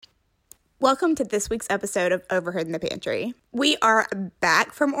Welcome to this week's episode of Overheard in the Pantry. We are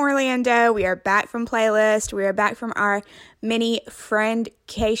back from Orlando. We are back from Playlist. We are back from our mini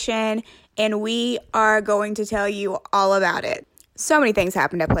friendcation, and we are going to tell you all about it. So many things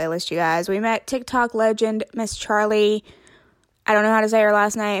happened at Playlist, you guys. We met TikTok legend Miss Charlie. I don't know how to say her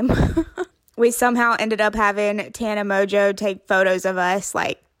last name. We somehow ended up having Tana Mojo take photos of us,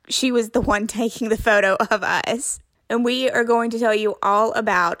 like she was the one taking the photo of us. And we are going to tell you all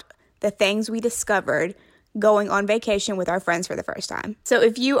about the things we discovered going on vacation with our friends for the first time. So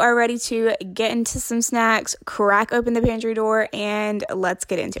if you are ready to get into some snacks, crack open the pantry door and let's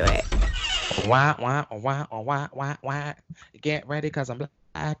get into it. Wah, wah, wah, wah, wah, wah. Get ready because I'm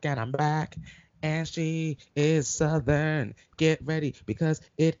black and I'm back. And she is Southern. Get ready because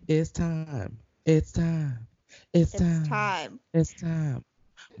it is time. It's time. It's time. It's time.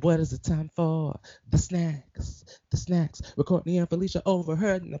 What is it time for? The snacks. The snacks. With Courtney and Felicia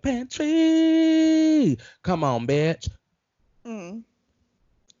overheard in the pantry. Come on, bitch. I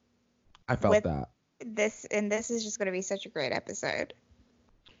felt that. This is just going to be such a great episode.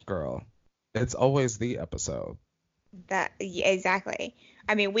 Girl, it's always the episode. Yeah, exactly.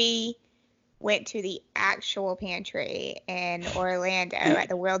 I mean, we went to the actual pantry in Orlando at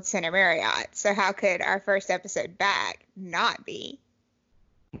the World Center Marriott. So how could our first episode back not be?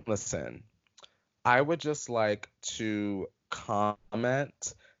 Listen, I would just like to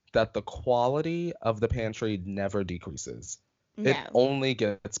comment that the quality of the pantry never decreases. No. It only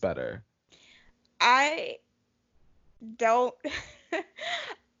gets better. I don't...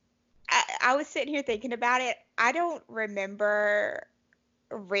 I was sitting here thinking about it. I don't remember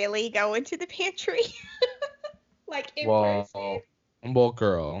really going to the pantry. Like in person. Well,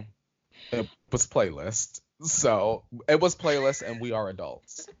 girl, it was Playlist. So it was Playlist and we are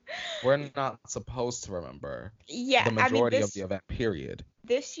adults. We're not supposed to remember the majority of the event, period.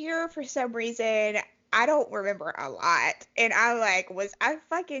 This year, for some reason, I don't remember a lot. And I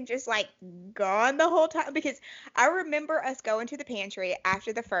fucking just like gone the whole time? Because I remember us going to the pantry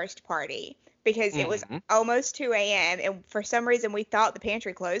after the first party because it was almost 2 a.m. And for some reason, we thought the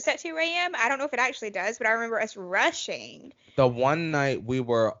pantry closed at 2 a.m. I don't know if it actually does, but I remember us rushing. The one night we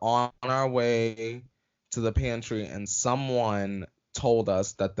were on our way to the pantry and someone told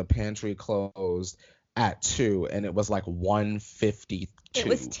us that the pantry closed at 2 and it was like 1:52. It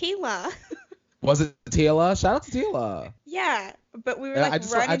was Tila. Was it Tila? Shout out to Tila. Yeah, but we were like I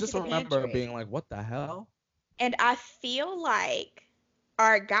just remember being like, what the hell? And I feel like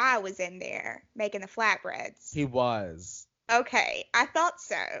our guy was in there making the flatbreads. He was. Okay, I thought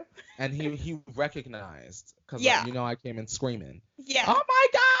so. And he recognized because I came in screaming. Yeah. Oh my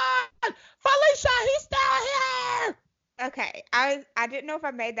God, Felicia, he's still here. Okay, I didn't know if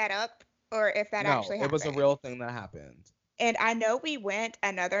I made that up or if that actually happened. It was a real thing that happened. And I know we went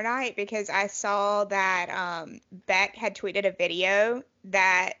another night because I saw that Beck had tweeted a video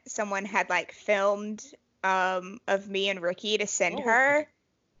that someone had like filmed of me and Ricky to send her.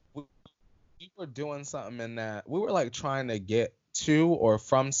 We were doing something in that we were like trying to get to or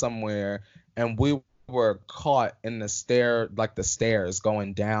from somewhere, and we were caught in the stairs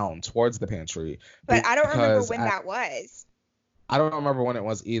going down towards the pantry. But I don't remember when that was. I don't remember when it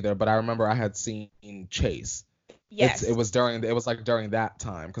was either, but I remember I had seen Chase. Yes. It was during that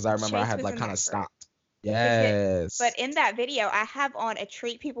time because I remember Chase I had like kind of stopped. Yes. But in that video, I have on a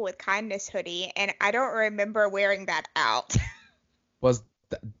Treat People with Kindness hoodie, and I don't remember wearing that out.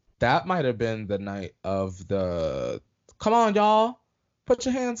 That might have been the night of the, come on, y'all, put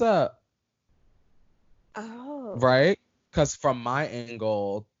your hands up. Oh. Right? Because from my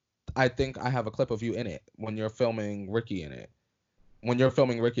angle, I think I have a clip of you in it when you're filming Ricky in it. When you're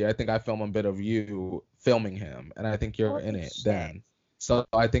filming Ricky, I think I film a bit of you filming him, and I think you're in it then. So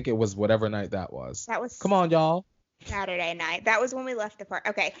I think it was whatever night that was. Come on, y'all. Saturday night. That was when we left the park.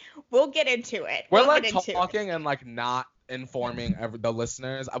 Okay, we'll get into it. We're like talking and like not informing the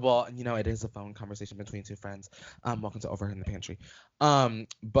listeners. Well, it is a phone conversation between two friends. Welcome to Overheard in the Pantry.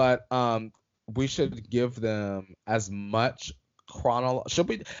 But we should give them as much should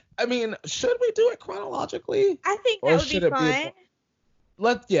we do it chronologically? I think that would be fun.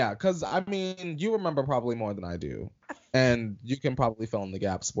 Because you remember probably more than I do, and you can probably fill in the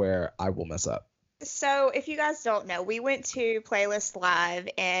gaps where I will mess up. So if you guys don't know, we went to Playlist Live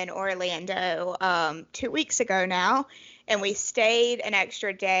in Orlando 2 weeks ago now, and we stayed an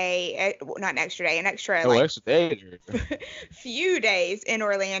extra day, not an extra day, extra day. Few days in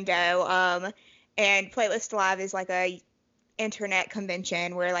Orlando. And Playlist Live is like a internet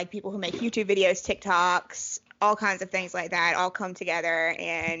convention where like people who make YouTube videos, TikToks, all kinds of things like that all come together,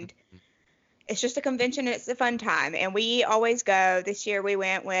 and It's just a convention and it's a fun time. And we always go. This year we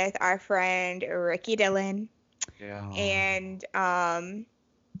went with our friend Ricky Dillon. Yeah. And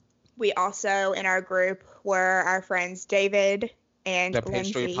we also in our group were our friends David and The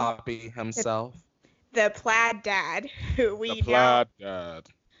pastry Lindsay, poppy the, himself. the plaid dad, who The we now plaid dad.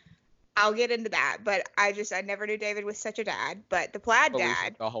 I'll get into that, but I never knew David was such a dad. But the plaid Felicia,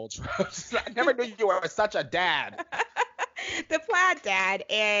 dad, the whole trip. I never knew you were such a dad. the plaid dad,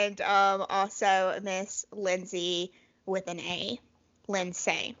 and also Miss Lindsay with an A,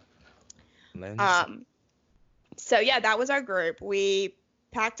 Lindsay. Lindsay. So yeah, that was our group. We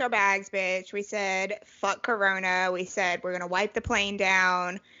packed our bags, bitch. We said fuck Corona. We said we're gonna wipe the plane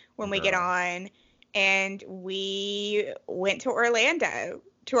down when we get Girl. on, and we went to Orlando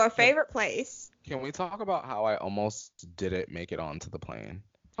to our favorite place. Can we talk about how I almost didn't make it onto the plane?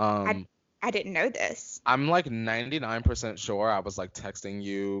 I didn't know this. I'm like 99% sure I was like texting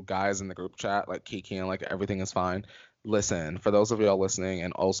you guys in the group chat, like Kiki, and like everything is fine. Listen, for those of y'all listening,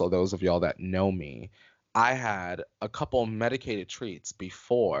 and also those of y'all that know me, I had a couple medicated treats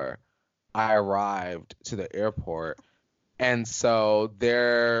before I arrived to the airport. And so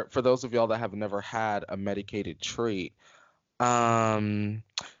there, for those of y'all that have never had a medicated treat, um,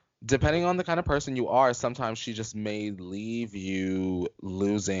 depending on the kind of person you are, sometimes she just may leave you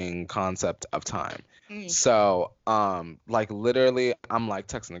losing concept of time. So, like literally, I'm like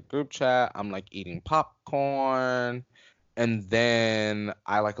texting the group chat, I'm like eating popcorn, and then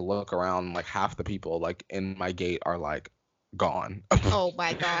I like look around, like half the people like in my gate are like gone. Oh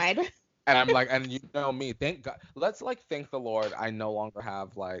my God. And I'm like, and you know me, thank God. Let's like thank the Lord I no longer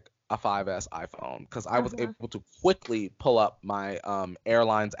have like a 5S iPhone, because I was able to quickly pull up my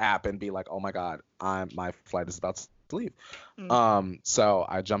airlines app and be like, oh my God, my flight is about to leave. So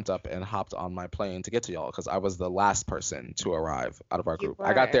I jumped up and hopped on my plane to get to y'all because I was the last person to arrive out of our group.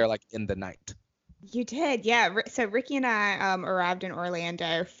 I got there like in the night. You did, yeah. So Ricky and I arrived in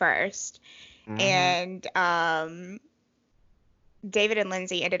Orlando first, Mhm. and David and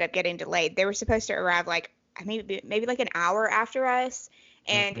Lindsay ended up getting delayed. They were supposed to arrive like maybe like an hour after us.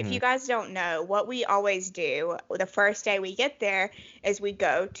 And if you guys don't know, what we always do the first day we get there is we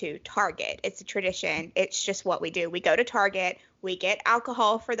go to Target. It's a tradition. It's just what we do. We go to Target, we get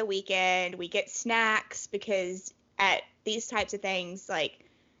alcohol for the weekend, we get snacks, because at these types of things, like,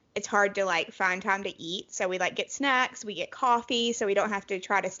 it's hard to like find time to eat. So we like get snacks, we get coffee, so we don't have to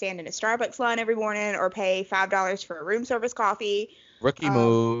try to stand in a Starbucks line every morning or pay $5 for a room service coffee. Rookie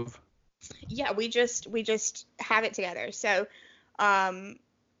move. Yeah, we just have it together. So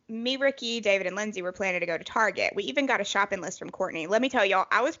me, Ricky, David, and Lindsay were planning to go to Target. We even got a shopping list from Courtney. Let me tell y'all,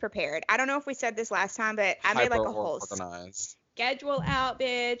 I was prepared. I don't know if we said this last time, but I made like a whole schedule out,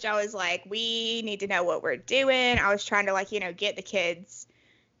 bitch. I was like, we need to know what we're doing. I was trying to like, get the kids,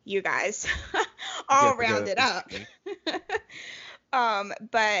 you guys, all rounded up.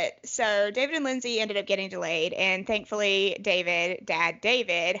 But so David and Lindsay ended up getting delayed, and thankfully Dad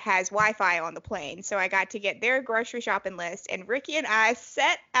David has Wi-Fi on the plane, so I got to get their grocery shopping list, and Ricky and I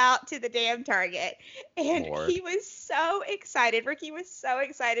set out to the damn Target, and he was so excited. Ricky was so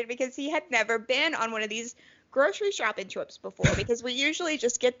excited because he had never been on one of these grocery shopping trips before, because we usually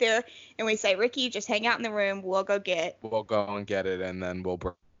just get there and we say, Ricky, just hang out in the room, we'll go and get it, and then we'll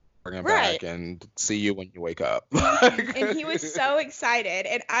bring it back and see you when you wake up. And he was so excited.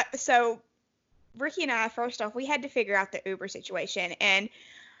 And so Ricky and I, first off, we had to figure out the Uber situation. And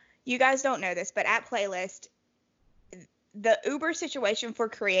you guys don't know this, but at Playlist, the Uber situation for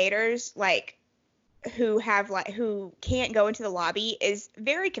creators, like, who can't go into the lobby, is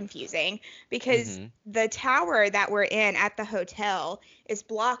very confusing, because the tower that we're in at the hotel is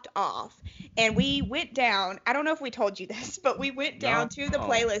blocked off. And we went down, I don't know if we told you this, but we went down to the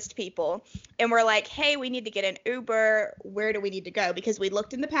Playlist people and we're like, hey, we need to get an Uber. Where do we need to go? Because we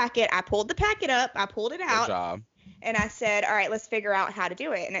looked in the packet. I pulled the packet up. I pulled it out. Good job. And I said, all right, let's figure out how to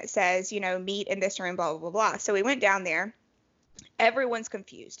do it. And it says, meet in this room, blah, blah, blah, blah. So we went down there. Everyone's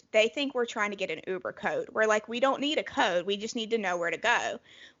confused. They think we're trying to get an Uber code. We're like, we don't need a code. We just need to know where to go.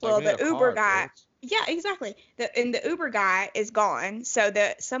 Well, the Uber guy, yeah, exactly. The Uber guy is gone. So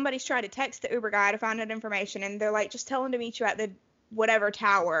somebody's trying to text the Uber guy to find out information, and they're like, just tell him to meet you at the whatever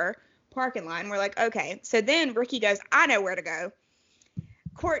tower parking lot. We're like, okay. So then Ricky goes, I know where to go.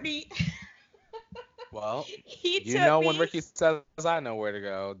 Courtney. Well, when Ricky says I know where to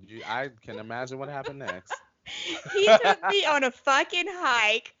go, I can imagine what happened next. He took me on a fucking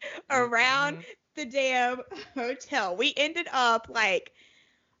hike around the damn hotel. We ended up like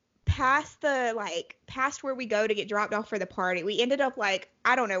past where we go to get dropped off for the party. We ended up like,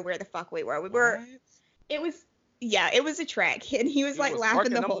 I don't know where the fuck we were. It was Yeah, it was a trek, and he was You like was laughing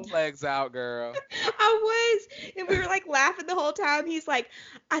working the them whole time. legs out, girl. I was, and we were like laughing the whole time. He's like,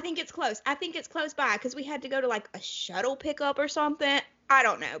 I think it's close. I think it's close by because we had to go to like a shuttle pickup or something. I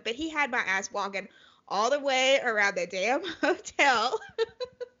don't know, but he had my ass walking all the way around the damn hotel.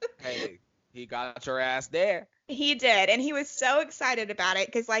 Hey, he got your ass there. He did, and he was so excited about it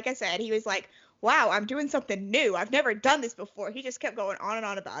because, like I said, he was like, "Wow, I'm doing something new. I've never done this before." He just kept going on and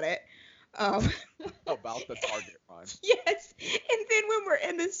on about it. Um, About the Target run. yes, and then when we're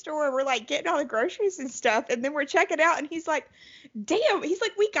in the store, we're like getting all the groceries and stuff, and then we're checking out, and he's like, "Damn," he's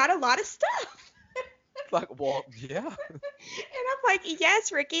like, "We got a lot of stuff." Like, well, yeah. And I'm like,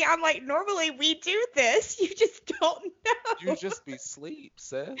 "Yes, Ricky." I'm like, "Normally we do this. You just don't You know." just be sleep,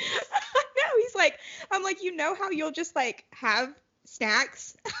 sis. No, he's like, I'm like, you know how you'll just like have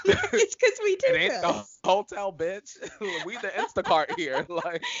snacks? I'm like, it's because we do It ain't the this. hotel, bitch. We the Instacart here.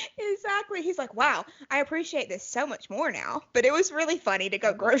 Like, Exactly. He's like, wow, I appreciate this so much more now. But it was really funny to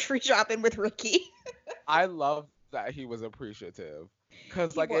go grocery shopping with Ricky. I love that he was appreciative.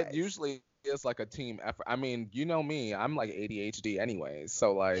 Cause He like it was. usually is like a team effort. I mean, you know me, I'm like ADHD anyways.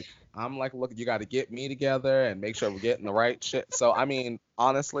 So like I'm like, look, you gotta get me together and make sure we're getting the right shit. So I mean,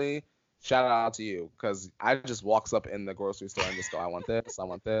 honestly, shout out to you. Cause I just walks up in the grocery store and just go, I want this, I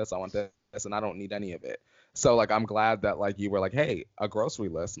want this, I want this, and I don't need any of it. So like I'm glad that like you were like, hey, a grocery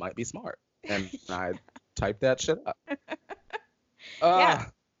list might be smart. And I typed that shit up. Yeah.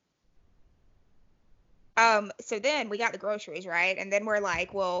 Uh So then we got the groceries, right? And then we're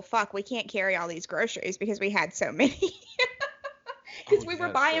like, well, fuck, we can't carry all these groceries because we had so many. Because oh we were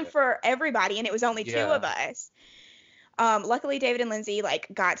yeah, buying shit. for everybody and it was only two of Yeah. us. Luckily David and Lindsay like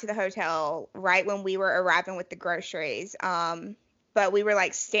got to the hotel right when we were arriving with the groceries. But we were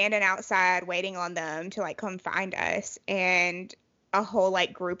like standing outside waiting on them to like come find us, and a whole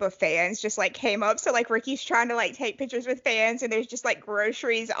like group of fans just like came up. So like Ricky's trying to like take pictures with fans, and there's just like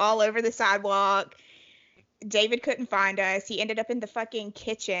groceries all over the sidewalk. David couldn't find us. He ended up in the fucking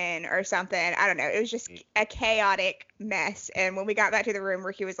kitchen or something. I don't know. It was just a chaotic mess. And when we got back to the room,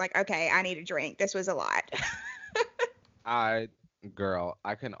 Ricky was like, okay, I need a drink. This was a lot. I, girl,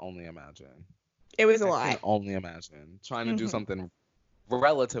 I can only imagine. It was a I can lot. only imagine trying to do Mhm. something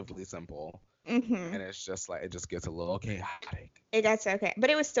relatively simple, Mhm. and it's just like it just gets a little chaotic. That's okay. But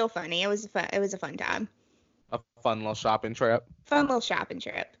it was still funny. It was fun. It was a fun time. A fun little shopping trip. Fun little shopping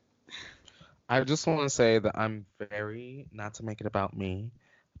trip. I just want to say that I'm very, not to make it about me,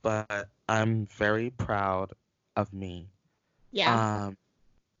 but I'm very proud of me. Yeah. Um,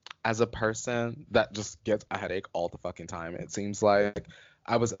 as a person that just gets a headache all the fucking time. It seems like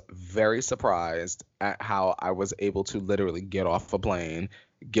I was very surprised at how I was able to literally get off a plane,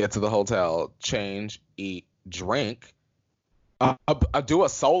 get to the hotel, change, eat, drink, do a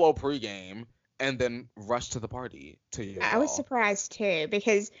solo pregame, and then rush to the party to I was y'all. surprised too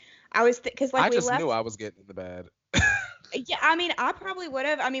because I was because like I we just knew left. I was getting in the bed. Yeah, I mean, I probably would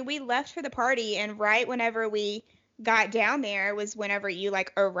have. I mean, we left for the party, and right whenever we got down there was whenever you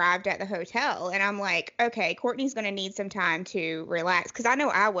like arrived at the hotel, and I'm like, okay, Courtney's gonna need some time to relax because I know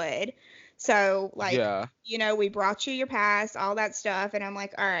I would. So like, Yeah, we brought you your pass, all that stuff, and I'm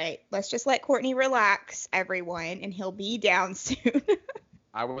like, all right, let's just let Courtney relax, everyone, and he'll be down soon.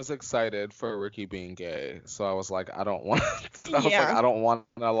 I was excited for Ricky being gay, so I was like, I don't want. I was like, Yeah. I don't want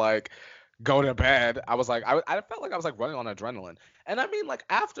to like go to bed. I was like, I felt like I was like running on adrenaline. And I mean, like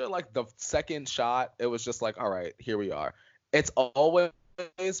after like the second shot, it was just like, all right, here we are. It's always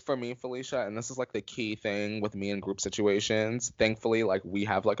for me, Felicia, and this is like the key thing with me in group situations. Thankfully, like we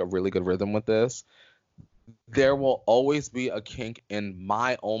have like a really good rhythm with this. There will always be a kink in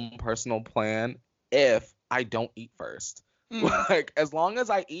my own personal plan if I don't eat first. Mm, Like as long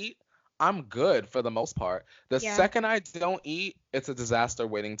as I eat, I'm good for the most part. The yeah. second I don't eat, it's a disaster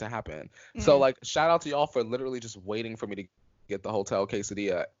waiting to happen. So Mm, like shout out to y'all for literally just waiting for me to get the hotel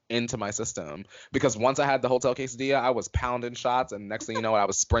quesadilla into my system, because once I had the hotel quesadilla, I was pounding shots, and next thing you know, I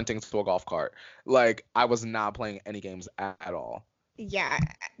was sprinting to a golf cart. Like I was not playing any games at all. yeah.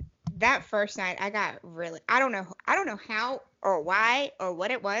 That first night I got really, I don't know how or why or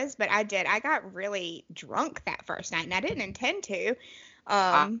what it was, but I got really drunk that first night, and I didn't intend to.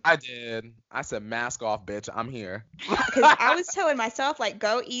 I did. I said, mask off, bitch. I'm here. Because I was telling myself like,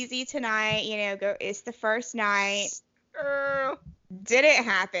 go easy tonight, go, it's the first night. Girl. Didn't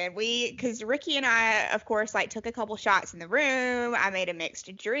happen. Because Ricky and I, of course, like took a couple shots in the room. I made a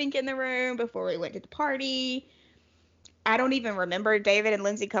mixed drink in the room before we went to the party. I don't even remember David and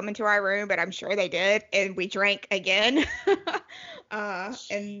Lindsay coming to our room, but I'm sure they did, and we drank again.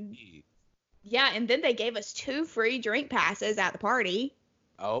 And Jeez. yeah, and then they gave us two free drink passes at the party.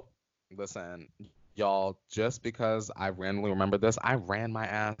 Oh, listen. y'all, just because I randomly remember this, I ran my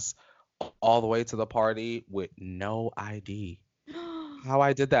ass all the way to the party with no ID. How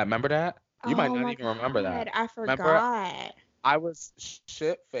I did that? Remember that? You might Oh not my even remember that. God, I Remember, forgot. I was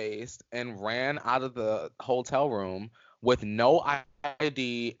shit-faced and ran out of the hotel room with no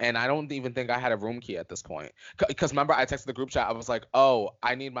ID, and I don't even think I had a room key at this point. Because remember, I texted the group chat. I was like, "Oh,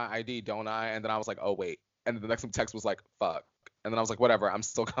 I need my ID, don't I?" And then I was like, "Oh wait." And then the next text was like, "Fuck." And then I was like, "Whatever, I'm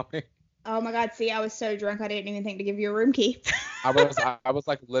still coming." Oh my God, see, I was so drunk I didn't even think to give you a room key. I was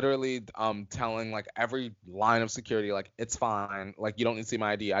like literally telling like every line of security like it's fine, like you don't need to see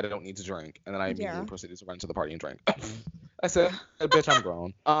my ID, I don't need to drink, and then I immediately Yeah. proceeded to run to the party and drink. I said, bitch, I'm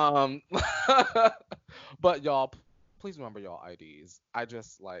grown. But y'all, please remember y'all IDs. I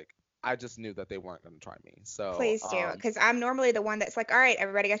just knew that they weren't gonna try me. So Please do, because I'm normally the one that's like, all right,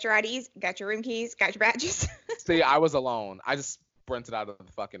 everybody got your IDs, got your room keys, got your badges. see, I was alone. I just sprinted out of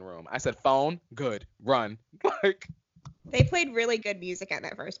the fucking room. I said, phone, good, run. Like They played really good music at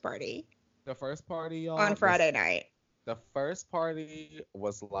that first party the first party, on y'all, Friday night. the first party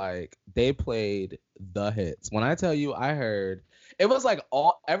was like they played the hits. When I tell you, I heard it was like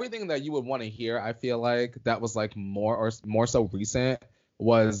everything that you would want to hear. I feel like that was like more so recent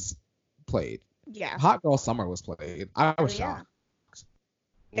was played. Yeah. Hot Girl Summer was played. I Oh was yeah. shocked.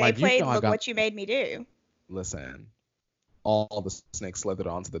 They Like you played know, I Look got What You Made Me Do. listen. All the snakes slithered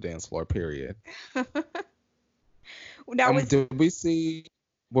onto the dance floor. Period. Now was Did we see?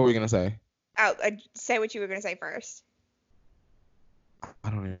 What were we gonna say? oh, say what you were gonna say first. I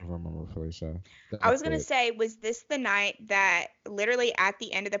don't even remember, Felicia. I That's was gonna it. say, was this the night that literally at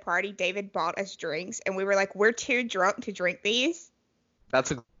the end of the party, David bought us drinks, and we were like, we're too drunk to drink these?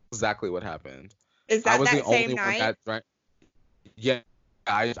 That's exactly what happened. Is I that was the that same only one night? that drank. Yeah,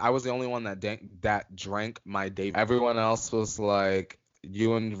 I was the only one that drank my day. Everyone else was like,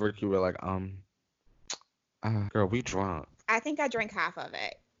 you and Ricky were like, girl, we drunk. I think I drank half of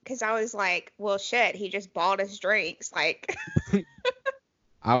it because I was like, well, shit, he just bought us drinks. Like,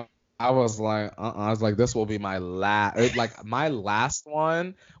 I I was like, I was like, this will be my last. Like my last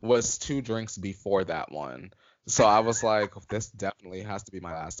one was 2 drinks before that one. So I was like, this definitely has to be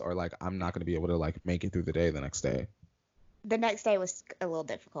my last, or like I'm not gonna be able to like make it through the day the next day. the next day was a little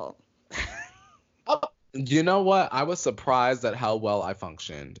difficult. Oh, you know what? I was surprised at how well I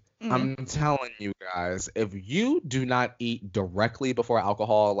functioned. Mm. I'm telling you guys, if you do not eat directly before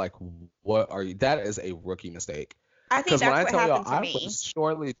alcohol, like what are you? That is a rookie mistake. I think Because when that's I what tell y'all happened to I me. was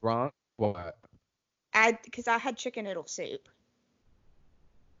surely drunk, what? Because I had chicken noodle soup.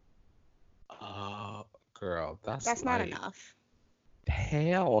 Oh, girl, that's That's not light. enough.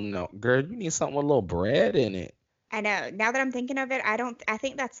 Hell no, girl, you need something with a little bread in it. I know. Now that I'm thinking of it, I don't. I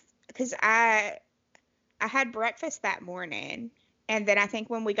think that's because I had breakfast that morning, and then I think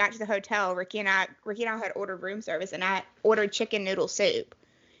when we got to the hotel, Ricky and I had ordered room service, and I ordered chicken noodle soup,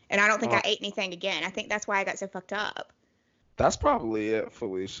 and I don't think I Uh, ate anything again. I think that's why I got so fucked up. that's probably it,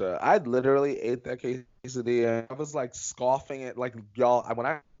 Felicia. I literally ate that quesadilla. I was like scoffing it, like y'all. When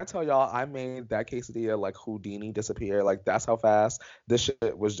I tell y'all I made that quesadilla like Houdini disappear, like that's how fast this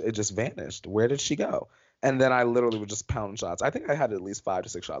shit was. It just vanished. Where did she go? And then I literally would just pound shots. I think I had at least 5 to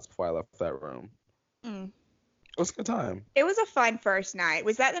 6 shots before I left that room. Mm. It was a good time. It was a fun first night.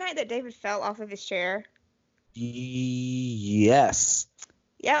 Was that the night that David fell off of his chair? Yes.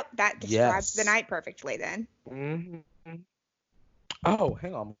 Yep, that describes the Yes. night perfectly then. hmm Oh,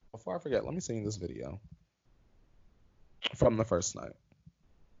 hang on. Before I forget, let me send you this video from the first night.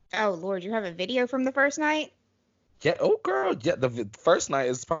 Oh Lord, you have a video from the first night? Yeah. Oh, girl. Yeah. The first night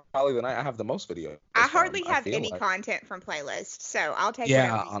is probably the night I have the most videos I from. hardly I have feel any like. content from playlists, so I'll take whatever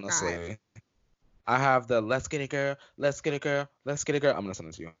Yeah. you got. Honestly, I have the "Let's Get It, Girl. Let's Get It, Girl. Let's Get It, Girl." I'm gonna send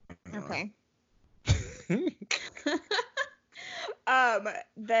it to you. Okay. Hang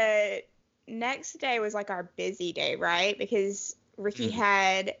The next day was like our busy day, right? Because Ricky on.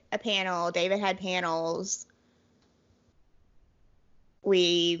 had a panel, David had panels.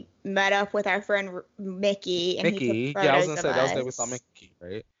 We met up with our friend Mickey, and he took Mickey. Yeah, I was photos gonna of say that was the day we saw us. Mickey,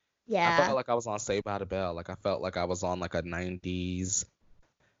 right? I felt Yeah. like I was on Saved by the Bell. Like I felt like I was on like a '90s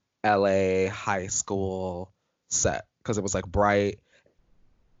LA high school set because it was like bright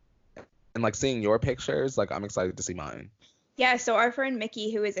and like seeing your pictures. Like I'm excited to see mine. Yeah, so our friend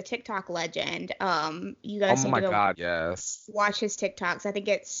Mickey, who is a TikTok legend, you Oh guys need to my go God, yes. watch his TikToks. I think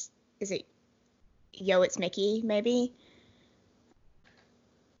is it Yo, it's Mickey, maybe?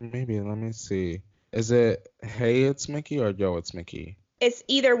 Maybe let me see. Is it Hey It's Mickey or Yo It's Mickey? It's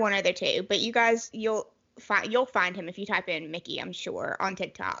either one of the two, but you guys, you'll find him if you type in Mickey, I'm sure, on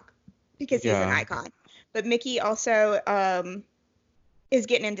TikTok because he's an Yeah. icon. But Mickey also is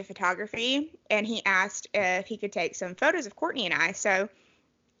getting into photography, and he asked if he could take some photos of Courtney and I. So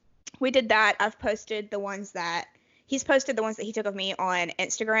we did that. I've posted the ones that he's posted the ones that he took of me on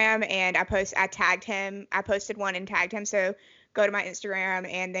Instagram, and I tagged him. I posted one and tagged him. So go to my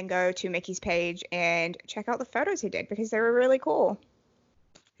Instagram and then go to Mickey's page and check out the photos he did because they were really cool.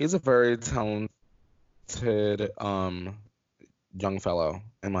 He's a very talented young fellow,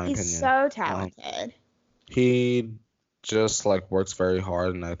 in my opinion. He's so talented. He just like works very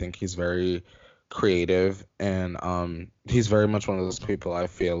hard, and I think he's very creative, and he's very much one of those people I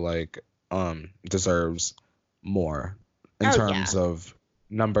feel like deserves more in terms of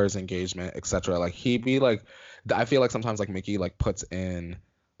numbers, engagement, etc. Like he be like, I feel like sometimes like Mickey like puts in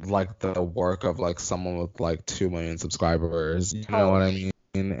like the work of like someone with like 2 million subscribers. You know what I mean?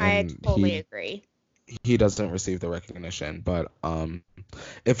 And I totally agree. He doesn't receive the recognition, but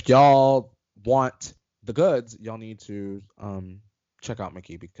if y'all want the goods, y'all need to check out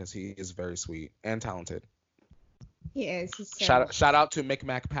Mickey because he is very sweet and talented. He is. Shout out to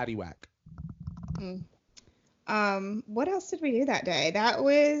Micmac Paddywhack. What else did we do that day? That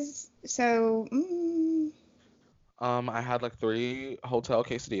was so. I had like 3 hotel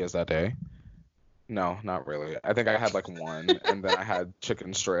quesadillas that day. No, not really. I think I had like 1, and then I had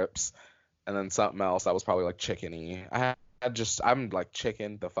chicken strips, and then something else that was probably like chickeny. I'm like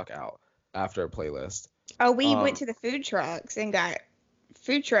chicken the fuck out after a playlist. Oh, we went to the food trucks and got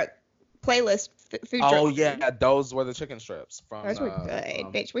food truck playlist. Food truck yeah, those were the chicken strips from. Those were good,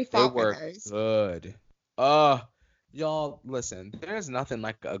 bitch. We fought for those. Good. Y'all, listen, there's nothing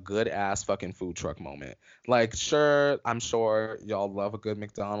like a good ass fucking food truck moment. Like, sure, I'm sure y'all love a good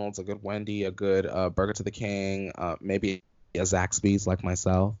McDonald's, a good Wendy, a good Burger to the King, maybe a Zaxby's like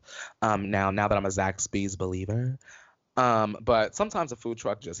myself. Now that I'm a Zaxby's believer. But sometimes a food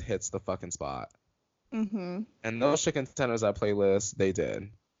truck just hits the fucking spot. Mm-hmm. And those chicken tenders at Playlist, they did.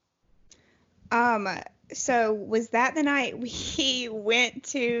 So was that the night we went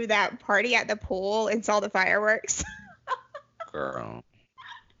to that party at the pool and saw the fireworks? Girl,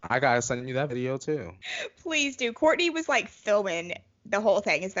 I gotta send you that video too. Please do. Courtney was like filming the whole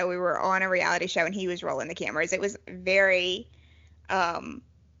thing as though we were on a reality show and he was rolling the cameras. It was very, I'm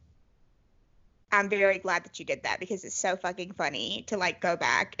very glad that you did that because it's so fucking funny to like go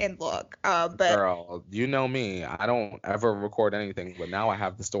back and look. But girl, you know me, I don't ever record anything, but now I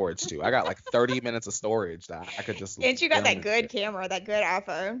have the storage too. I got like 30 minutes of storage that I could just. And you got that good camera, that good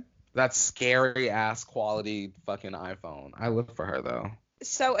iPhone. That scary ass quality fucking iPhone. I live for her though.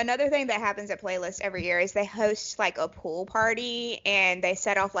 So another thing that happens at Playlist every year is they host like a pool party and they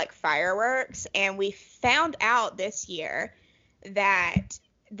set off like fireworks. And we found out this year that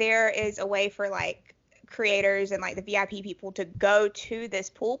there is a way for like creators and like the VIP people to go to this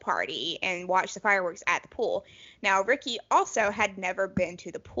pool party and watch the fireworks at the pool. Now, Ricky also had never been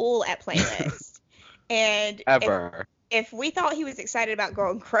to the pool at Playlist. And ever. If we thought he was excited about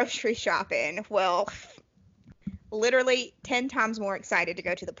going grocery shopping, well, literally 10 times more excited to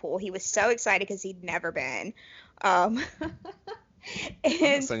go to the pool. He was so excited because he'd never been. And I'm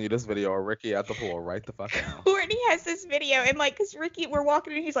gonna send you this video of Ricky at the pool right the fuck now. Courtney has this video, and like, cause Ricky, we're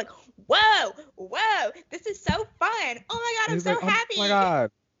walking and he's like, whoa, this is so fun. Oh my God, I'm so happy. Oh my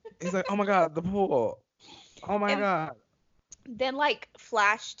God. He's like, oh my God, the pool. Oh my God. Then like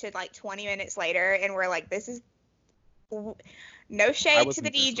flash to like 20 minutes later, and we're like, this is no shade to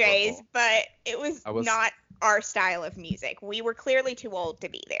the DJs, but it was not our style of music. We were clearly too old to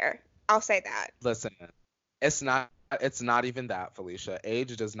be there. I'll say that. Listen, it's not even that, Felicia.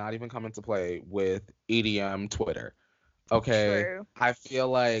 Age does not even come into play with EDM Twitter. Okay? True. I feel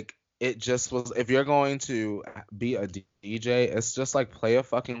like it just was, if you're going to be a DJ, it's just like play a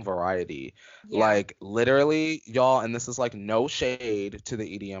fucking variety. Yeah. Like literally, y'all, and this is like no shade to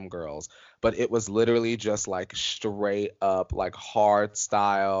the EDM girls, but it was literally just like straight up like hard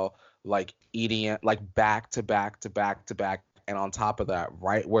style, like EDM, like back to back to back to back. And on top of that,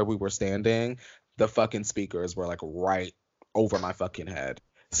 right where we were standing, the fucking speakers were like right over my fucking head.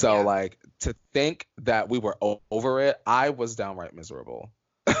 So like to think that we were over it, I was downright miserable.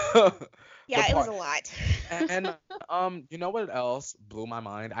 Yeah, it was a lot. And you know what else blew my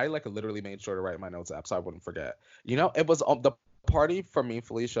mind? I like literally made sure to write my notes up so I wouldn't forget. You know, it was the party for me,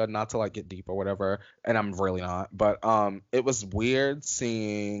 Felicia, not to like get deep or whatever, and I'm really not, but it was weird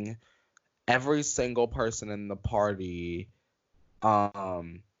seeing every single person in the party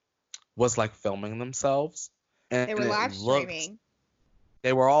was like filming themselves, and they were live streaming.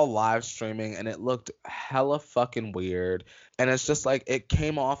 They were all live streaming, and it looked hella fucking weird. And it's just like, it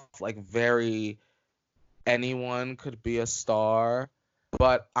came off like very anyone could be a star.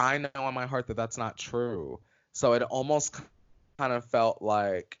 But I know in my heart that that's not true. So it almost kind of felt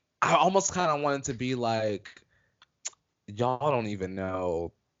like I almost kind of wanted to be like, y'all don't even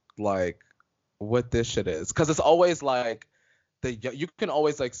know like what this shit is, because it's always like you can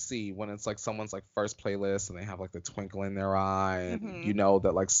always like see when it's like someone's like first playlist and they have like the twinkle in their eye, and you know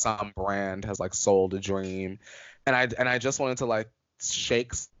that like some brand has like sold a dream, and I just wanted to like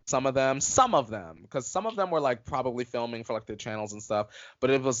shake some of them, because some of them were like probably filming for like their channels and stuff,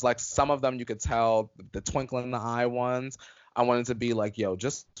 but it was like some of them you could tell the twinkle in the eye ones. I wanted to be like, yo,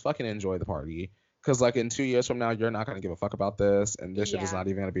 just fucking enjoy the party. Because, like, in 2 years from now, you're not going to give a fuck about this, and this shit is not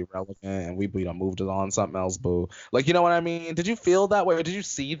even going to be relevant, and we done moved it on something else, boo. Like, you know what I mean? Did you feel that way? Or did you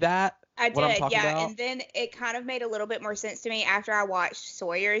see that? I what I'm did, talking yeah. about? And then it kind of made a little bit more sense to me after I watched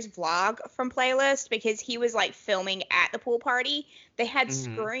Sawyer's vlog from Playlist, because he was, like, filming at the pool party. They had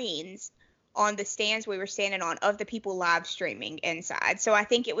screens on the stands we were standing on of the people live streaming inside. So I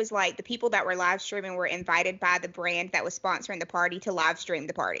think it was, like, the people that were live streaming were invited by the brand that was sponsoring the party to live stream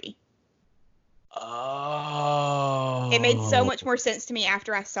the party. Oh. It made so much more sense to me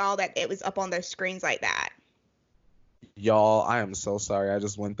after I saw that it was up on those screens like that. Y'all, I am so sorry I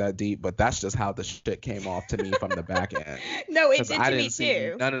just went that deep, but that's just how the shit came off to me from the back end. No, it did I to didn't me see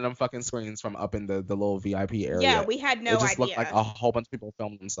too. none of them fucking screens from up in the little VIP area. Yeah, we had no idea. It just looked like a whole bunch of people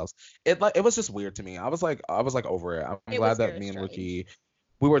filming themselves. It was just weird to me. I was like over it. I'm glad that me and Ricky,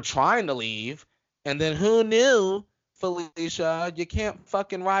 we were trying to leave, and then who knew, Felicia, you can't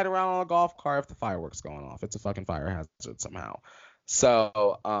fucking ride around on a golf cart if the fireworks going off. It's a fucking fire hazard somehow.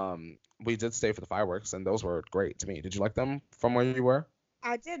 So, we did stay for the fireworks, and those were great to me. Did you like them from where you were?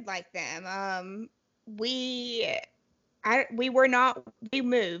 I did like them. We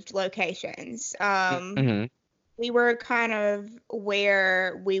moved locations. We were kind of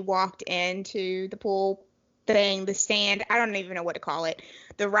where we walked into the pool thing, the stand. I don't even know what to call it.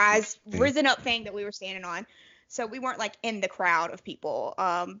 The risen up thing that we were standing on. So we weren't like in the crowd of people.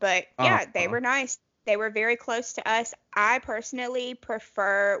 But yeah, they were nice. They were very close to us. I personally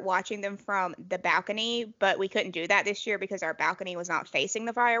prefer watching them from the balcony, but we couldn't do that this year because our balcony was not facing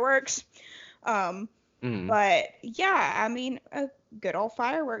the fireworks. But yeah, I mean, a good old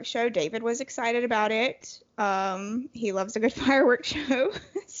fireworks show. David was excited about it. He loves a good fireworks show.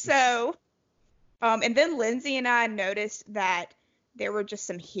 So, and then Lindsay and I noticed that there were just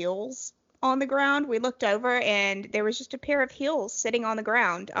some heels on the ground. We looked over and there was just a pair of heels sitting on the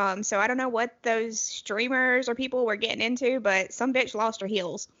ground. So I don't know what those streamers or people were getting into, but some bitch lost her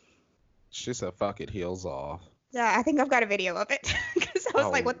heels. She said, fuck it, heels off. Yeah, I think I've got a video of it because I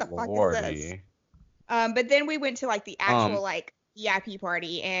was like, what the fuck is this? But then we went to like the actual like VIP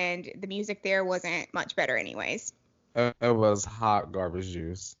party, and the music there wasn't much better anyways. It was hot garbage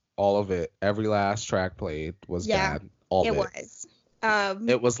juice. All of it. Every last track played was bad. All of it. It was.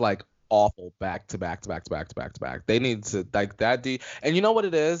 It was like awful back to back to back to back to back to back. They need to like that and you know what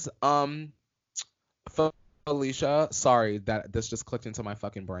it is? Felicia, sorry that this just clicked into my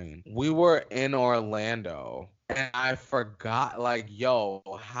fucking brain. We were in Orlando and I forgot, like, yo,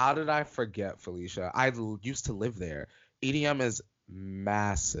 how did I forget, Felicia? I used to live there. EDM is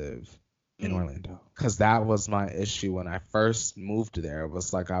massive in Orlando, because that was my issue when I first moved there. It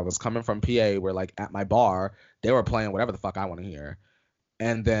was like I was coming from PA where like at my bar they were playing whatever the fuck I want to hear.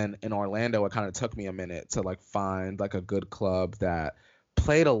 And then in Orlando, it kind of took me a minute to like find like a good club that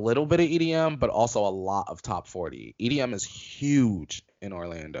played a little bit of EDM, but also a lot of top 40. EDM is huge in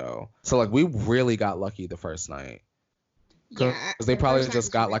Orlando. So like we really got lucky the first night. Because they probably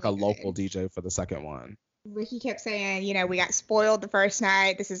just got like a local DJ for the second one. Ricky kept saying, you know, we got spoiled the first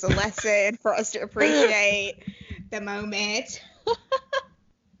night. This is a lesson for us to appreciate the moment.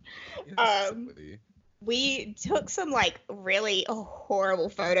 We took some like really horrible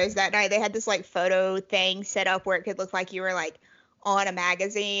photos that night. They had this like photo thing set up where it could look like you were like on a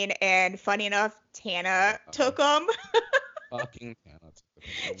magazine, and funny enough, Tana took them. Fucking Tana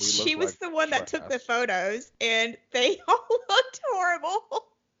took them. She was like the one that took the photos, and they all looked horrible.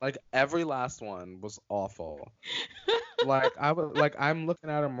 Like every last one was awful. Like I'm looking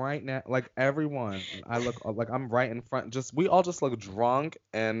at them right now. Like everyone, I look like I'm right in front. We all just look drunk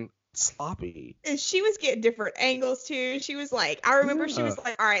and sloppy. And she was getting different angles too. She was like, I remember she was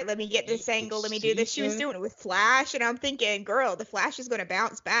like, all right, let me get this angle, let me do this. She was doing it with flash, and I'm thinking, girl, the flash is going to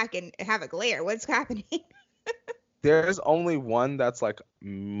bounce back and have a glare. What's happening? There's only one that's like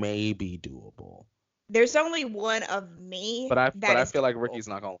maybe doable. There's only one of me. But I feel like Ricky's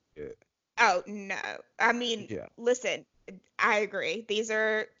not going to like it. Oh, no. I mean, Listen, I agree. These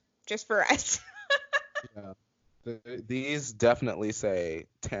are just for us. Yeah. These definitely say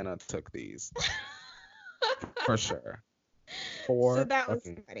Tana took these. For sure. So For that was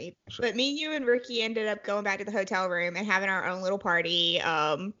fucking funny. sure. But me, you, and Ricky ended up going back to the hotel room and having our own little party.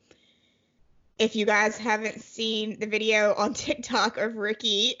 If you guys haven't seen the video on TikTok of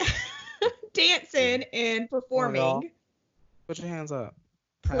Ricky dancing and Come on, y'all. performing, Put your hands up.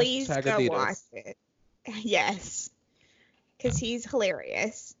 please Hashtag go watch Adidas. it. Yes, because he's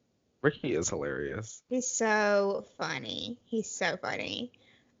hilarious. Ricky is hilarious. He's so funny. He's so funny.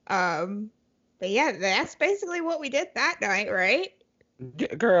 But yeah, that's basically what we did that night, right?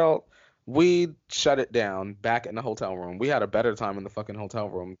 Girl, we shut it down back in the hotel room. We had a better time in the fucking hotel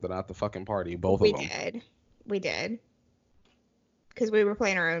room than at the fucking party, both of We them. did. We did. Because we were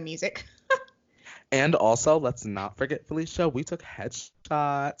playing our own music. And also, let's not forget, Felicia, we took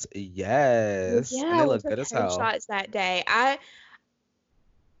headshots. Yes. And Yeah, they we look took good as hell. headshots that day. I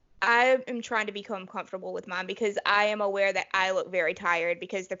am trying to become comfortable with mine because I am aware that I look very tired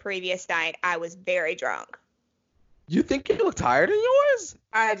because the previous night I was very drunk. You think you look tired in yours?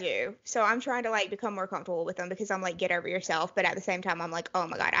 I do. So I'm trying to like become more comfortable with them because I'm like, get over yourself. But at the same time, I'm like, oh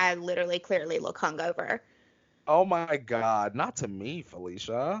my God, I literally clearly look hungover. Oh my God. Not to me,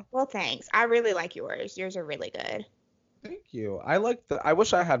 Felicia. Well, thanks. I really like yours. Yours are really good. Thank you. I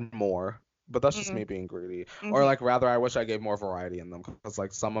wish I had more, but that's just Mm-hmm. me being greedy. Or Mm-hmm. like rather I wish I gave more variety in them because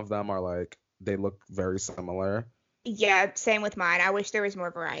like some of them are like they look very similar. Yeah, same with mine. I wish there was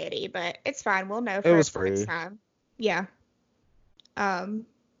more variety, but it's fine. We'll know It for was next free. time. Yeah. Um,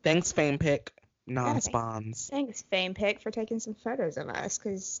 Thanks, Fame Pick. yeah, thanks. Non-spawns. Thanks, FamePic, for taking some photos of us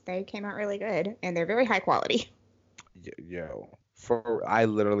because they came out really good and they're very high quality. Yo. I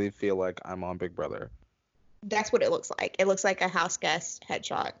literally feel like I'm on Big Brother. That's what it looks like. It looks like a house guest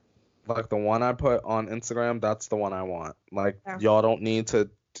headshot. Like the one I put on Instagram, that's the one I want. Like Yeah. y'all don't need to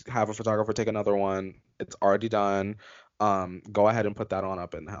have a photographer take another one. It's already done. Go ahead and put that on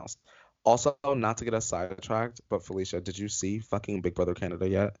up in the house. Also, not to get us sidetracked, but Felicia, did you see fucking Big Brother Canada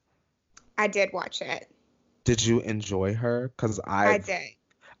yet? I did watch it. Did you enjoy her? Because I I've did.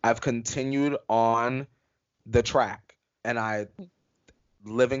 I've continued on the track and I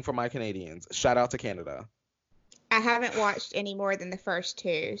living for my Canadians. Shout out to Canada. I haven't watched any more than the first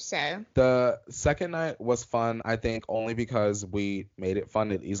two, so. The second night was fun, I think, only because we made it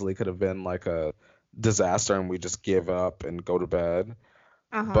fun. It easily could have been like a disaster and we just give up and go to bed.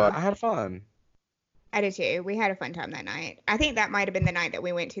 But Uh-huh. I had fun. I did too. We had a fun time that night. I think that might have been the night that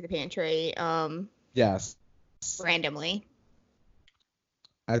we went to the pantry, Yes, randomly.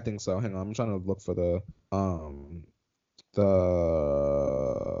 I think so. Hang on, I'm trying to look for the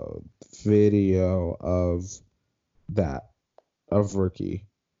video of that of Ricky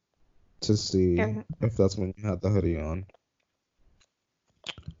to see Yeah. if that's when you had the hoodie on.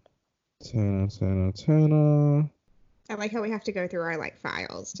 Tana. I like how we have to go through our like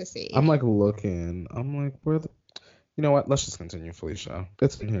files to see. I'm like looking. I'm like, where the. You know what? Let's just continue, Felicia.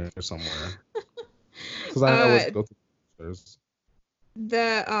 It's in here somewhere. Because I always Uh, go through pictures.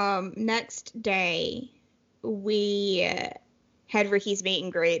 the next day we had Ricky's meet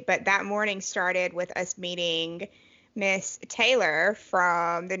and greet, but that morning started with us meeting Miss Taylor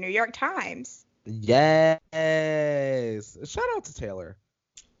from the New York Times. Yes. Shout out to Taylor.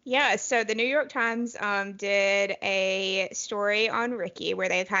 Yeah, so the New York Times did a story on Ricky where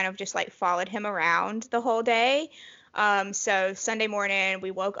they kind of just like followed him around the whole day. So Sunday morning we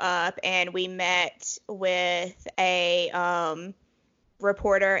woke up and we met with a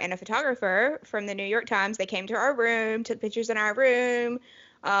reporter and a photographer from the New York Times. They came to our room, took pictures in our room,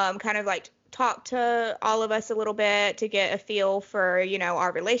 kind of like talked to all of us a little bit to get a feel for,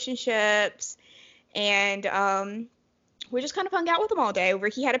 our relationships. And we just kind of hung out with them all day.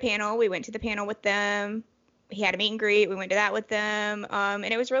 Ricky had a panel. We went to the panel with them. He had a meet and greet. We went to that with them. And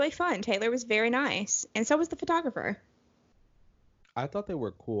it was really fun. Taylor was very nice. And so was the photographer. I thought they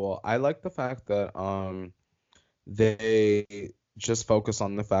were cool. I like the fact that they just focus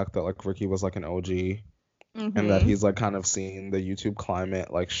on the fact that like Ricky was like an OG and that Mm-hmm. he's like kind of seeing the YouTube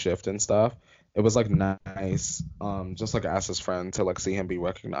climate like shift and stuff. It was like nice, just like ask his friend to like see him be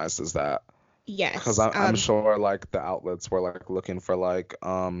recognized as that. Because Yes. I'm sure like the outlets were like looking for like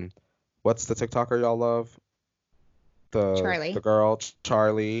what's the TikToker y'all love? The Charlie. girl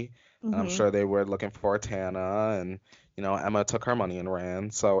Charlie, and I'm Mm-hmm. sure they were looking for Tana, and Emma took her money and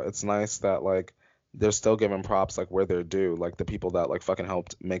ran. So it's nice that like they're still giving props like where they're due, like the people that like fucking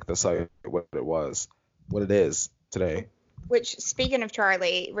helped make the site what it is today. Which, speaking of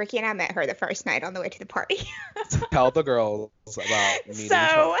Charlie, Ricky and I met her the first night on the way to the party. Tell the girls about meeting So,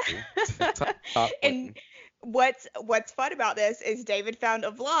 Charlie. TikTok and queen. What's fun about this is David found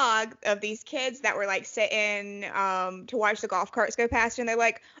a vlog of these kids that were like sitting to watch the golf carts go past, and they're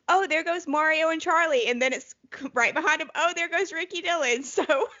like, oh, there goes Mario and Charlie, and then it's right behind him, oh, there goes Ricky Dillon. So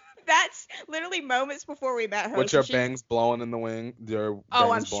that's literally moments before we met her. With So your she, bangs blowing in the wind. Your oh,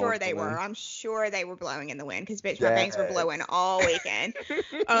 bangs I'm blowing sure in the they were. wind. I'm sure they were blowing in the wind because bitch, my bangs were blowing Yes. all weekend.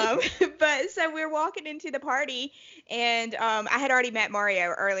 But so we're walking into the party, and I had already met Mario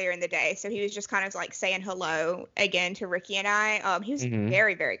earlier in the day, so he was just kind of like saying hello again to Ricky and I. He was Hmm.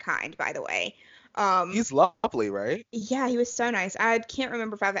 very, very kind, by the way. Um, He's lovely, right? yeah, he was so nice. I can't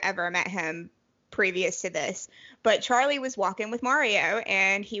remember if I've ever met him previous to this, but Charlie was walking with Mario,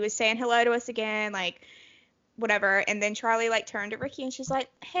 and he was saying hello to us again, like whatever. And then Charlie like turned to Ricky, and she's like,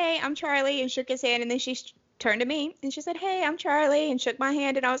 "Hey, I'm Charlie," and shook his hand. And then she turned to me, and she said, "Hey, I'm Charlie," and shook my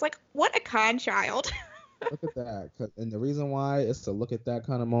hand. And I was like, "What a kind child." Look at that. And the reason why is to look at that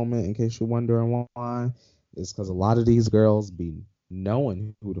kind of moment, in case you're wondering why, is because a lot of these girls be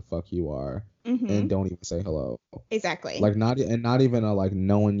knowing who the fuck you are and don't even say hello. Exactly. Like not even a like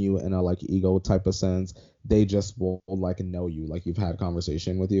knowing you in a like ego type of sense. They just will like know you, like you've had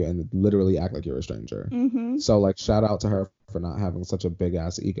conversation with you and literally act like you're a stranger. So like shout out to her for not having such a big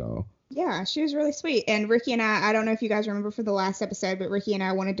ass ego. Yeah, she was really sweet. And Ricky and I don't know if you guys remember from the last episode, but Ricky and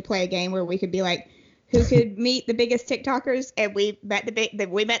I wanted to play a game where we could be like, who could meet the biggest TikTokers, and we met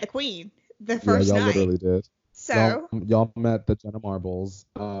we met the queen the first y'all night. literally did. So Y'all met the Jenna Marbles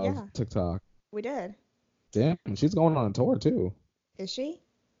of yeah, TikTok. we did. Damn, she's going on a tour too. Is she?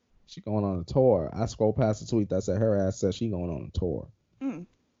 She going on a tour. I scrolled past the tweet that said her ass said she going on a tour. Well,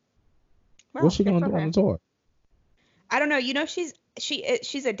 What's she good gonna for do on her. the tour? I don't know. You know, she's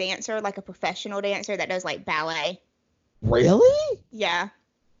a dancer, like a professional dancer that does like ballet. Really? Yeah.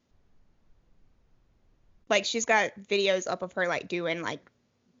 Like she's got videos up of her like doing like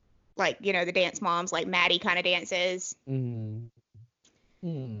you know the dance moms like Maddie kind of dances. Mm.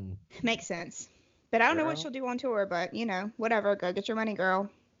 Makes sense. But I don't know what Girl, she'll do on tour, but you know, whatever. Go get your money, girl.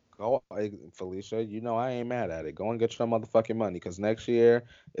 go, Felicia. You know I ain't mad at it. Go and get your motherfucking money, cause next year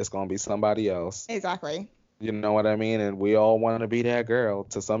it's gonna be somebody else. Exactly. You know what I mean? And we all want to be that girl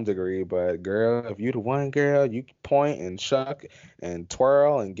to some degree. But girl, if you the one girl, you can point and chuck and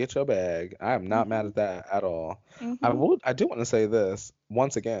twirl and get your bag. I am not mad Mhm. at that at all. Mhm. I do want to say this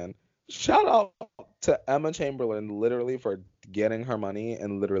once again. Shout out to Emma Chamberlain literally for getting her money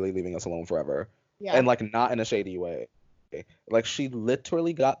and literally leaving us alone forever. Yeah. And like not in a shady way. Like she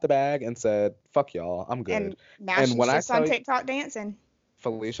literally got the bag and said, "Fuck y'all, I'm good." And now And she's when I just on tell you, TikTok dancing.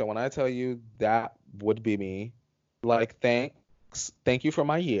 Felicia, when I tell you that would be me, like thank you for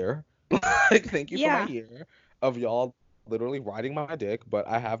my year. Like thank you for my Yeah. year of y'all literally riding my dick, but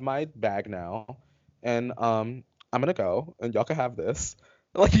I have my bag now and I'm gonna go and y'all can have this.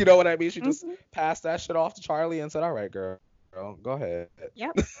 Like you know what I mean? She just Mhm. passed that shit off to Charlie and said, "All right, girl, go ahead."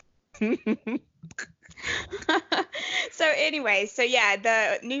 Yep. So anyway, so yeah,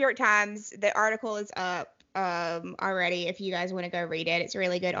 the New York Times, the article is up already if you guys want to go read it. It's a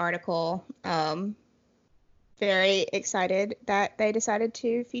really good article. Very excited that they decided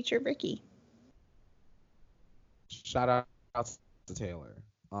to feature Ricky. Shout out to Taylor,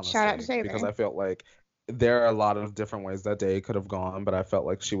 Shout out to honestly, because Taylor. I felt like there are a lot of different ways that day could have gone, but I felt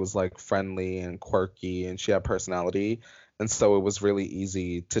like she was like friendly and quirky and she had personality. And so it was really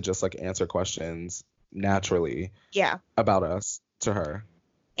easy to just like answer questions naturally Yeah. about us to her.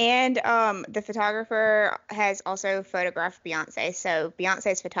 And the photographer has also photographed Beyonce. So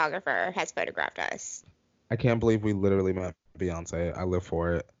Beyonce's photographer has photographed us. I can't believe we literally met Beyonce. I live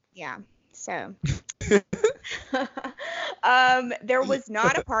for it. Yeah. So there was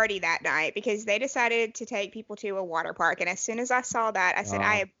not a party that night because they decided to take people to a water park. And as soon as I saw that, I said,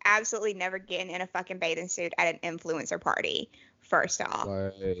 I am absolutely never getting in a fucking bathing suit at an influencer party, first off.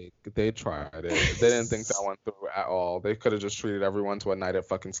 Like they tried it. They didn't think that went through at all. They could have just treated everyone to a night at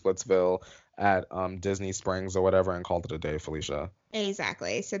fucking Splitsville at Disney Springs or whatever and called it a day, Felicia.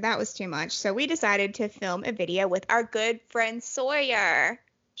 Exactly. So that was too much. So we decided to film a video with our good friend Sawyer.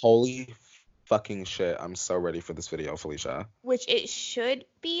 Holy fucking shit. I'm so ready for this video, Felicia. Which it should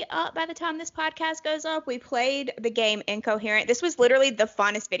be up by the time this podcast goes up. We played the game Incoherent. This was literally the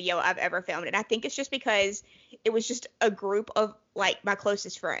funnest video I've ever filmed. And I think it's just because it was just a group of like my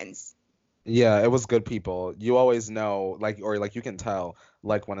closest friends. Yeah, it was good people. You always know, like, or like you can tell,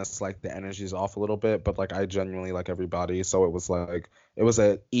 like when it's like the energy's off a little bit, but like I genuinely like everybody. So it was like, it was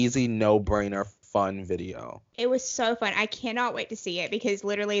a easy, no-brainer, fun video. It was so fun. I cannot wait to see it because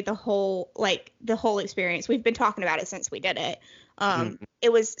literally the whole experience, we've been talking about it since we did it.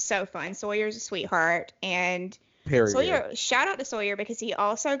 It was so fun. Sawyer's a sweetheart, and Period. Sawyer, shout out to Sawyer because he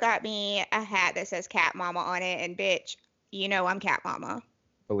also got me a hat that says Cat Mama on it, and bitch, you know I'm Cat Mama.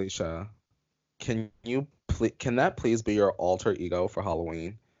 Felicia, can that please be your alter ego for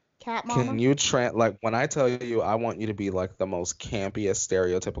Halloween? Cat Can Mama? you like when I tell you I want you to be like the most campiest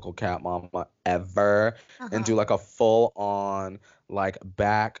stereotypical cat mama ever and Uh-huh. do like a full on like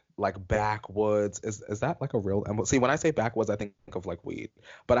backwoods is that like a real see when I say backwoods I think of like weed,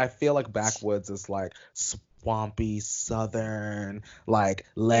 but I feel like backwoods is like swampy southern, like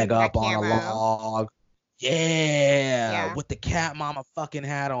In leg black up on a camo. log. Yeah, Yeah. with the cat mama fucking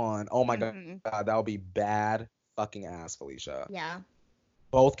hat on. Oh my God, Hmm. that would be bad fucking ass, Felicia. Yeah.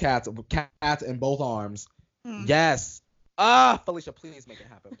 Both cats in both arms. Mm. Yes. Felicia, please make it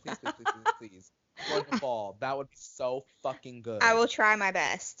happen. Please, please, please, please, please. For the fall. That would be so fucking I good. will try my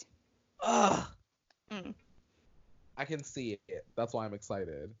best. Ugh. Mm. I can see it. That's why I'm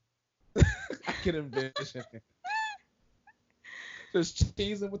excited. I can envision it. Just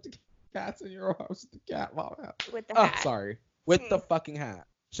teasing with the cats in your arms with the cat mom hat. With the Oh, hat. sorry. With the Mm. fucking hat.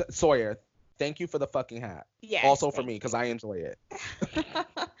 Sawyer, thank you for the fucking hat. Yes, Also for thank me, because I enjoy it.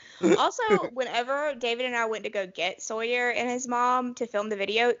 Also, whenever David and I went to go get Sawyer and his mom to film the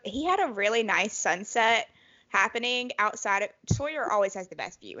video, he had a really nice sunset happening outside of Sawyer always has the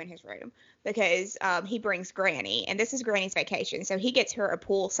best view in his room because he brings Granny, and this is Granny's vacation, so he gets her a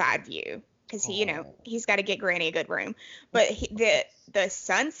poolside view because Oh. he's got to get Granny a good room. But the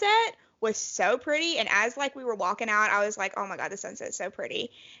sunset was so pretty, and as like we were walking out, I was like, oh my God, the sunset's so pretty.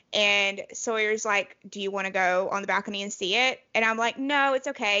 And Sawyer's like, do you want to go on the balcony and see it? And I'm like, no, it's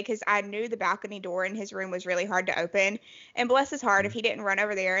okay, because I knew the balcony door in his room was really hard to open. And bless his heart if he didn't run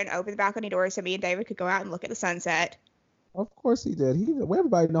over there and open the balcony door so me and David could go out and look at the sunset. Of course he did.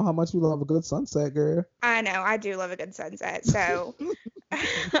 Everybody know how much you love a good sunset, girl. I know, I do love a good sunset. So,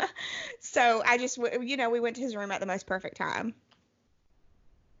 so I just, we went to his room at the most perfect time.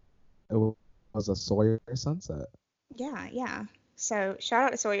 It was a Sawyer sunset. Yeah, yeah. So shout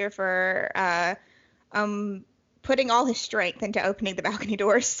out to Sawyer for putting all his strength into opening the balcony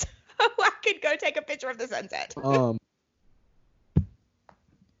doors so I could go take a picture of the sunset.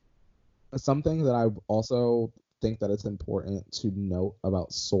 Something that I also think that it's important to note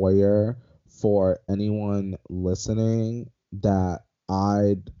about Sawyer for anyone listening that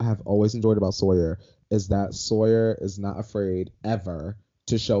I have always enjoyed about Sawyer is that Sawyer is not afraid ever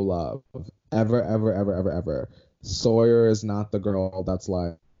to show love. Ever, ever, ever, ever, ever. Sawyer is not the girl that's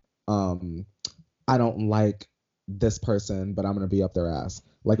like, I don't like this person, but I'm gonna be up their ass.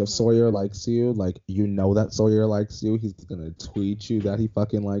 Like if Sawyer likes you, like you know that Sawyer likes you, he's gonna tweet you that he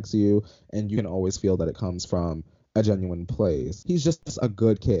fucking likes you, and you can always feel that it comes from a genuine place. He's just a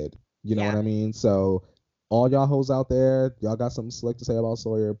good kid. You know what I mean? So all y'all hoes out there, y'all got something slick to say about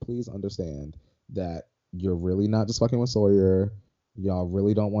Sawyer, please understand that you're really not just fucking with Sawyer. Y'all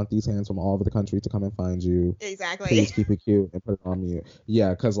really don't want these hands from all over the country to come and find you. Exactly. Please keep it cute and put it on mute. Yeah,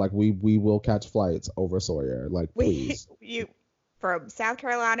 because like we will catch flights over Sawyer. Like please. You from South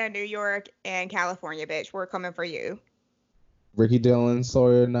Carolina, New York, and California, bitch. We're coming for you. Ricky Dillon,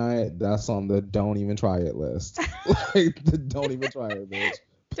 Sawyer Knight, that's on the don't even try it list. Like the don't even try it, bitch.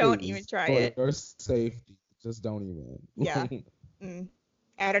 Please. Don't even try it. For your safety, just don't even. Yeah.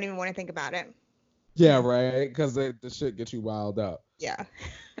 I don't even want to think about it. Yeah, right. Because the shit gets you riled up. Yeah.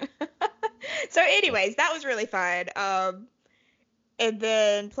 So, anyways, that was really fun. And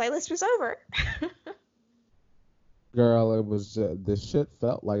then playlist was over. Girl, it was just, this shit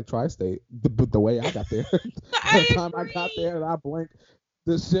felt like Tri-State. But the way I got there, the time I got there and I blinked,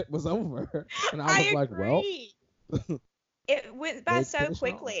 this shit was over. And I was like, well. It went by so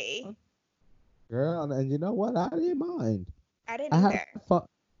quickly. Girl, and you know what? I didn't mind. I didn't either.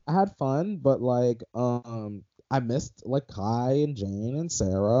 I had fun, but like, I missed like Kai and Jane and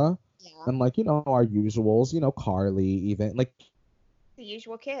Sarah. Yeah. And like, our usuals, Carly even. Like, the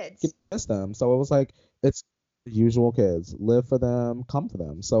usual kids. Miss them. So it was like, it's the usual kids. Live for them, come for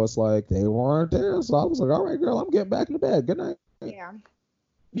them. So it's like, they weren't there. So I was like, all right, girl, I'm getting back into bed. Good night. Yeah.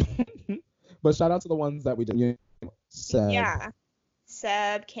 But shout out to the ones that we did. Seb. Yeah.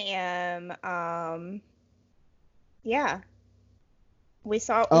 Seb, Cam, yeah. We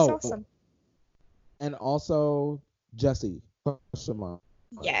saw some. And also Jesse.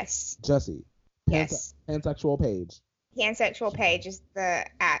 Yes. Jesse. Yes. Pansexual Page. Pansexual Page is the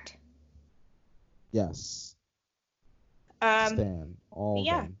 @ Yes. Stan. All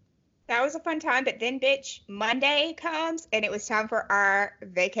yeah. Them. That was a fun time, but then bitch, Monday comes and it was time for our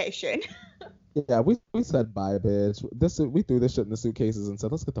vacation. Yeah, we said bye, bitch. We threw this shit in the suitcases and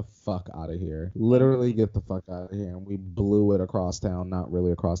said, let's get the fuck out of here. Mhm. Literally get the fuck out of here. And we blew it across town, not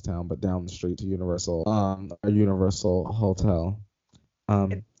really across town, but down the street to Universal, a Universal hotel,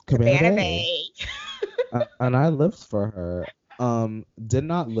 Cabana Cabana Bay. Bay. And I lived for her. Did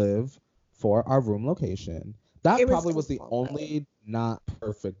not live for our room location. It That was probably was just the long way. only not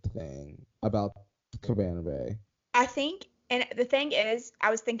perfect thing about Cabana Bay. I think, and the thing is, I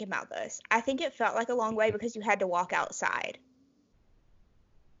was thinking about this. I think it felt like a long way because you had to walk outside.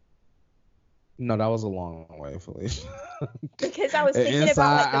 No, that was a long way, Felicia. Because I was thinking about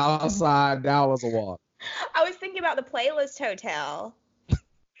Inside, like the, outside, that was a walk. I was thinking about the Playlist Hotel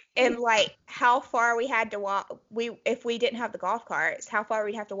and like how far we had to walk. We if we didn't have the golf carts, how far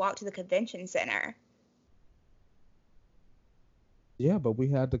we'd have to walk to the convention center. Yeah, but we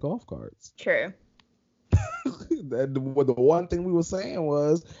had the golf carts. True. The one thing we were saying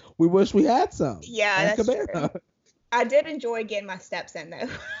was we wish we had some Yeah, at that's true. Cabana. I did enjoy getting my steps in though.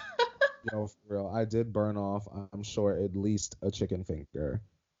 Yo, for real, I did burn off, I'm sure, at least a chicken finger,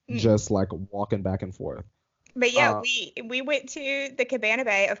 Mm. just like walking back and forth. But yeah, Uh, we went to the Cabana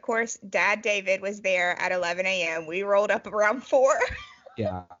Bay. Of course, Dad David was there at 11 a.m. We rolled up around 4.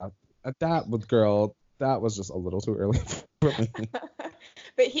 yeah, that was girl, that was just a little too early for me.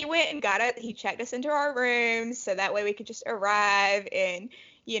 But he went and got it. He checked us into our rooms so that way we could just arrive and,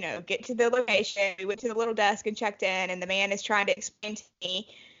 get to the location. We went to the little desk and checked in, and the man is trying to explain to me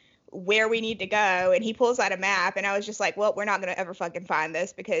where we need to go. And he pulls out a map, and I was just like, well, we're not going to ever fucking find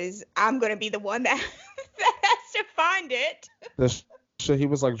this because I'm going to be the one that, that has to find it. The shit, he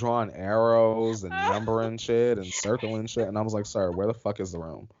was like drawing arrows and numbering shit and circling shit, and I was like, sir, where the fuck is the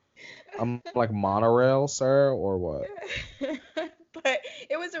room? I'm like monorail, sir, or what? But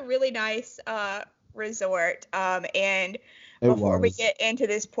it was a really nice resort. And It before we was. get into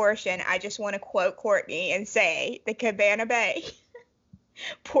this portion, I just want to quote Courtney and say the Cabana Bay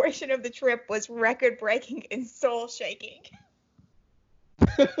portion of the trip was record breaking and soul shaking.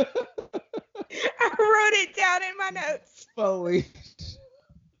 I wrote it down in my notes Fully.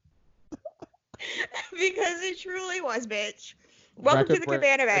 because it truly was, bitch. Welcome to Record the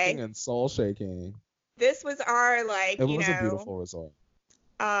Cabana breaking Bay. and soul shaking. This was our It was a beautiful resort.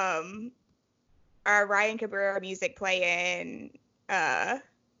 um our Ryan Cabrera music playing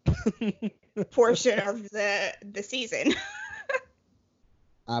portion of the season.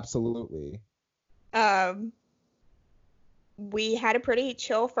 Absolutely. um we had a pretty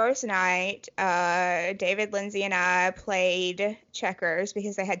chill first night. David, Lindsay, and I played checkers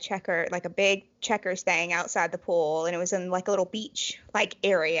because they had like a big checkers thing outside the pool, and it was in like a little beach like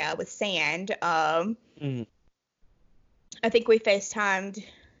area with sand. Mm. I think we FaceTimed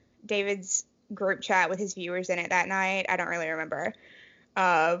David's group chat with his viewers in it that night. I don't really remember.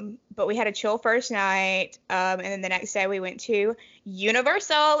 But we had a chill first night. And then the next day we went to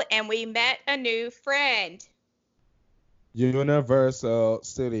Universal and we met a new friend. Universal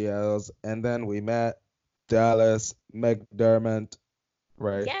Studios, and then we met Dallas McDermott.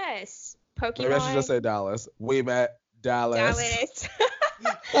 Right. Yes, Maybe I should just Pokemon say Dallas. We met Dallas. Dallas,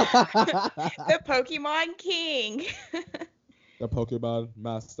 The the Pokemon King. Pokemon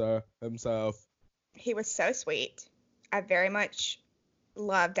Master himself. He was so sweet. I very much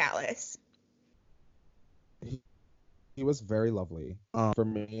love Dallas. He, he was very lovely. For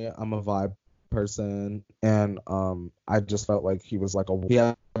me, I'm a vibe person, and I just felt like he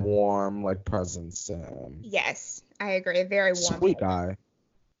had a warm like presence to him. Yes, I agree. A very warm. Sweet guy.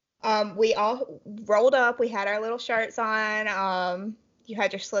 We all rolled up. We had our little shirts on. You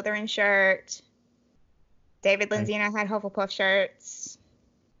had your Slytherin shirt. David, Lindsay, and I had Hufflepuff shirts.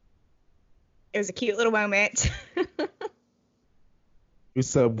 It was a cute little moment. We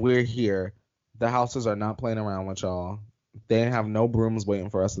said we're here. The houses are not playing around with y'all. They didn't have no brooms waiting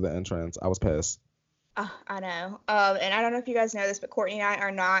for us at the entrance. I was pissed. I know. And I don't know if you guys know this, but Courtney and I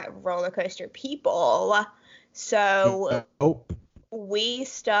are not roller coaster people. So Nope. we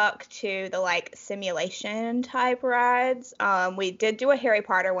stuck to the like simulation type rides. We did do a Harry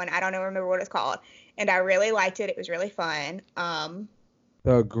Potter one. I don't know, remember what it's called. And I really liked it. It was really fun.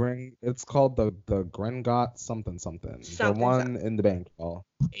 It's called the Gringotts something something. The Something, one something. in the bank hall.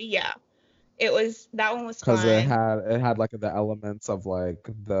 Yeah. That one was Because it fun. had like the elements of like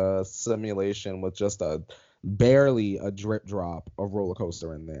the simulation with just barely a drip drop of roller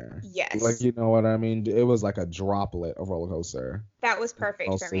coaster in there. Like, Yes. you know what I mean? It was like a droplet of roller coaster. That was perfect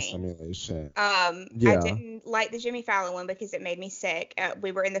for Also me. simulation. I Yeah. didn't like the Jimmy Fallon one because it made me sick.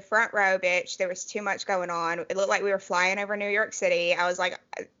 We were in the front row, bitch. There was too much going on. It looked like we were flying over New York City. I was like,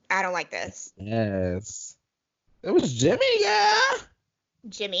 I don't like this. Yes. It was Jimmy, yeah.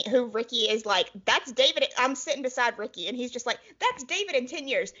 Jimmy, who Ricky is like, that's David. I'm sitting beside Ricky, and he's just like, that's David in 10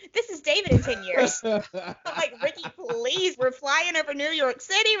 years. This is David in 10 years. I'm like, Ricky, please, we're flying over New York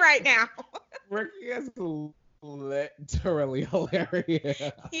City right now. Ricky is literally hilarious.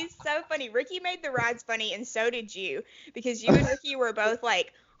 He's so funny. Ricky made the rides funny, and so did you, because you and Ricky were both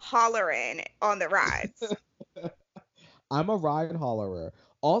like hollering on the rides. I'm a ride hollerer.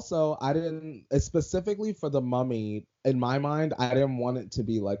 Also, I didn't, specifically for the Mummy, in my mind, I didn't want it to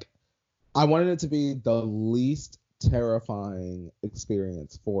be like, I wanted it to be the least terrifying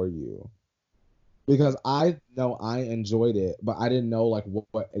experience for you. Because I know I enjoyed it, but I didn't know like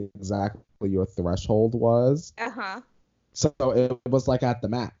what exactly your threshold was. Uh-huh. So it was like at the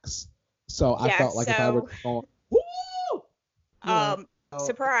max. So I felt like if I were going, woo!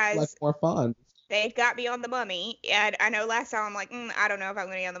 Surprise. Like more fun. They got me on the Mummy, and I know last time I'm like, I don't know if I'm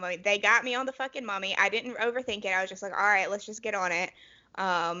gonna be on the Mummy. They got me on the fucking Mummy. I didn't overthink it. I was just like, all right, let's just get on it.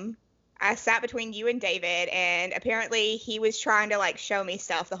 I sat between you and David, and apparently he was trying to like show me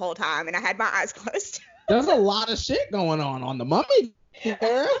stuff the whole time, and I had my eyes closed. There's a lot of shit going on the Mummy.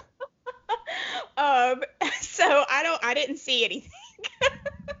 So I didn't see anything.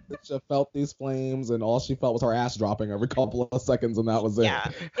 She felt these flames, and all she felt was her ass dropping every couple of seconds, and that was it. Yeah,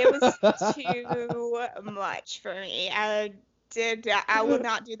 it was too much for me. I will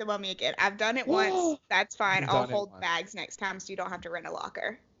not do the Mummy again. I've done it once. That's fine. I'll hold bags next time, so you don't have to rent a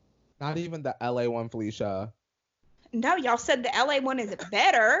locker. Not even the LA one, Felicia. No, y'all said the LA one is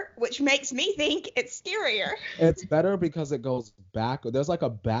better, which makes me think it's scarier. It's better because it goes back. There's like a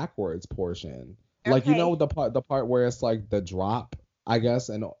backwards portion. Okay. Like, you know, the part where it's like the drop, I guess,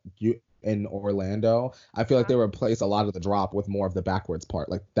 in Orlando. I feel like they replace a lot of the drop with more of the backwards part.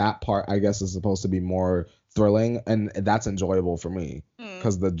 Like that part, I guess, is supposed to be more thrilling, and that's enjoyable for me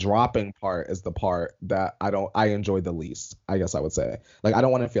because the dropping part is the part that I enjoy the least, I guess I would say. Like, I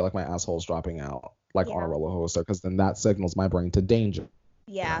don't want to feel like my asshole's dropping out like on a roller coaster, because then that signals my brain to danger.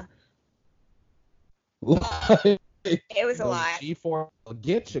 Yeah. Like, it was a lot. G4 will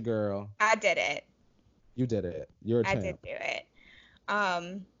get you, girl. I did it. You did it. You're a champ. I did do it.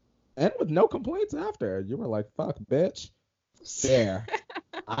 And with no complaints after. You were like, fuck, bitch. There.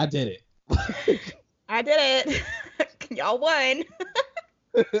 I did it. I did it. Y'all won.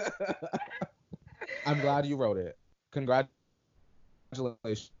 I'm glad you wrote it.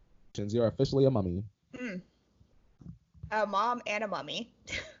 Congratulations. You're officially a mummy. A mom and a mummy.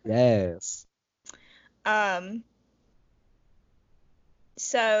 Yes.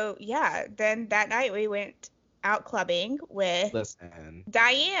 So, yeah, then that night we went out clubbing with Diane.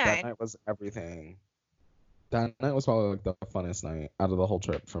 That night was everything. That night was probably like the funnest night out of the whole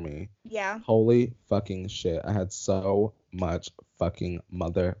trip for me. Yeah. Holy fucking shit. I had so much fucking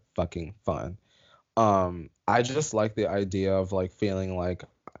motherfucking fun. I just like the idea of like feeling like,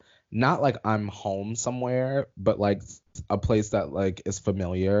 not like I'm home somewhere, but like a place that like is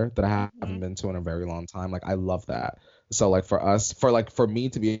familiar that I haven't been to in a very long time. Like, I love that. So like for me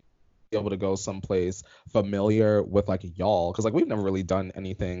to be able to go someplace familiar with like y'all, because like we've never really done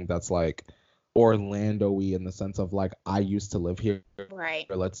anything that's like Orlando-y in the sense of like, I used to live here, right?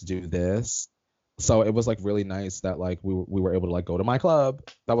 Or let's do this. So it was like really nice that like we were able to like go to my club.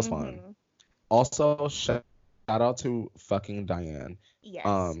 That was fun. Also, shout out to fucking Diane. Yes.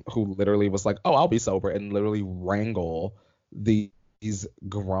 Who literally was like, oh, I'll be sober, and literally wrangle these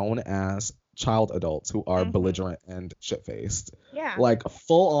grown ass child adults who are belligerent and shit-faced. Yeah. Like,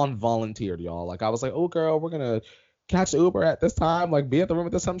 full on volunteered, y'all. Like, I was like, oh girl, we're gonna catch Uber at this time, like be at the room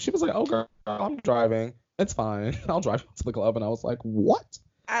at this time. She was like, oh girl, I'm driving. It's fine. I'll drive to the club. And I was like, what?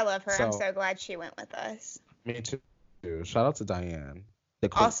 I love her. I'm so glad she went with us. Me too. Shout out to Diane.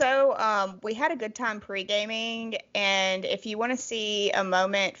 Also, we had a good time pre-gaming, and if you want to see a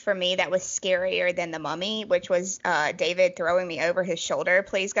moment for me that was scarier than the Mummy, which was David throwing me over his shoulder,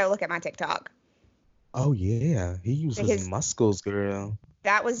 please go look at my TikTok. Oh yeah, he used his muscles, girl.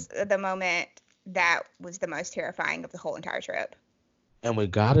 That was the moment that was the most terrifying of the whole entire trip. And we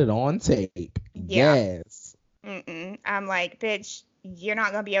got it on tape. Yeah. Yes. I'm like, bitch, you're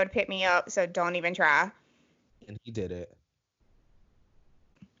not gonna be able to pick me up, so don't even try. And he did it.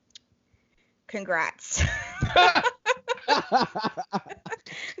 Congrats.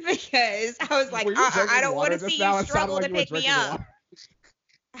 Because I was like, I don't want to see you struggle to pick me up.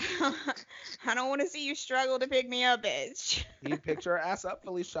 I don't want to see you struggle to pick me up, bitch. He picked your ass up,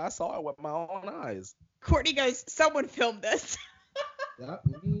 Felicia. I saw it with my own eyes. Courtney goes, someone filmed this. Yep.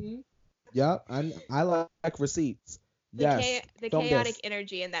 Yep. I like receipts. Yes. The chaotic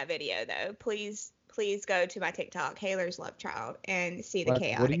energy in that video, though. Please please go to my TikTok, Haler's Love Child, and see the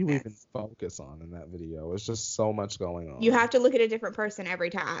Like, what do you even chaoticness. focus on in that video? It's just so much going You on. have to look at a different person every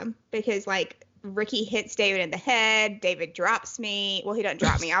time because, like, Ricky hits David in the head. David drops me. Well, he doesn't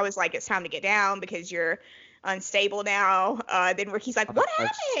drop me. I was like, it's time to get down because you're unstable now. Then Ricky's like, what Like,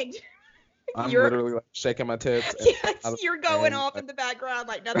 happened? I'm You're, literally like shaking my tits. yes, you're going And off in the background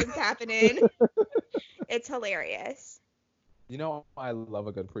like nothing's happening. It's hilarious. you know, I love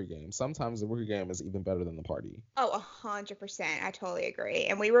a good pregame. Sometimes the pregame is even better than the party. Oh, 100%. I totally agree.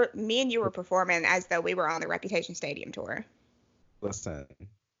 And me and you were performing as though we were on the Reputation Stadium tour. Listen,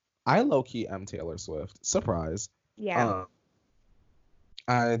 I low-key am Taylor Swift. Surprise. Yeah. Um,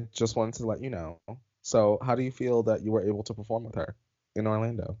 I just wanted to let you know. So, how do you feel that you were able to perform with her in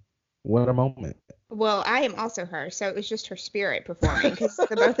Orlando? What a moment. Well, I am also her, so it was just her spirit performing because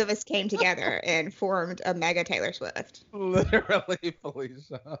the both of us came together and formed a mega Taylor Swift. Literally,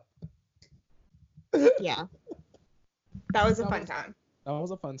 Felicia. Yeah. That was a fun time. That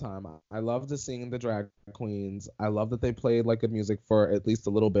was a fun time. I loved seeing the drag queens. I love that they played like good music for at least a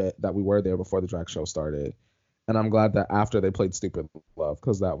little bit that we were there before the drag show started. And I'm glad that after they played Stupid Love,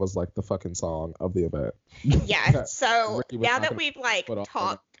 because that was like the fucking song of the event. Yeah. So Ricky was now not that gonna we've like put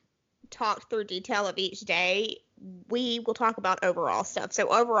on. talked through detail of each day, we will talk about overall stuff. So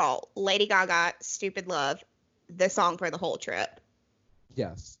overall, Lady Gaga, Stupid Love, the song for the whole trip.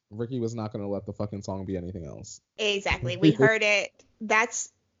 Yes, Ricky was not going to let the fucking song be anything else. Exactly. We heard it. I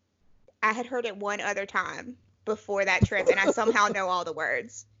had heard it one other time before that trip, and I somehow know all the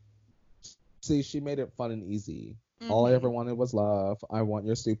words. See, she made it fun and easy. All I ever wanted was love. I want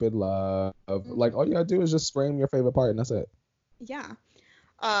your stupid love. Like, all you gotta do is just scream your favorite part, and that's it. Yeah.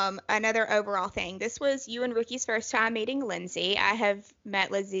 Another overall thing. This was you and Ricky's first time meeting Lindsay. I have met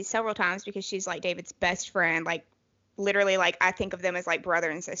Lindsay several times because she's like David's best friend. Like, literally, like, I think of them as like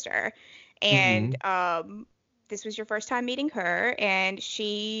brother and sister. And this was your first time meeting her, and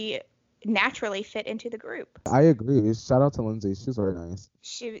she naturally fit into the group. I agree. Shout out to Lindsay. She's very nice.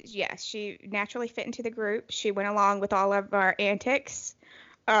 She naturally fit into the group. She went along with all of our antics.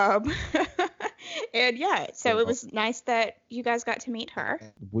 And yeah, so it was nice that you guys got to meet her.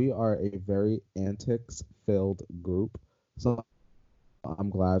 We are a very antics-filled group, so I'm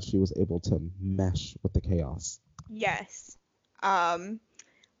glad she was able to mesh with the chaos. Yes.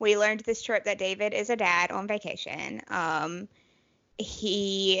 We learned this trip that David is a dad on vacation.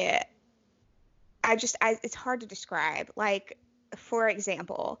 It's hard to describe. Like, for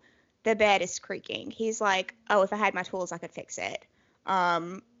example, the bed is creaking. He's like, oh, if I had my tools, I could fix it.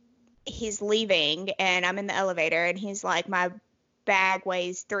 He's leaving, and I'm in the elevator, and he's like, my bag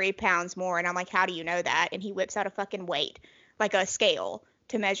weighs 3 pounds more. And I'm like, how do you know that? And he whips out a fucking weight, like a scale,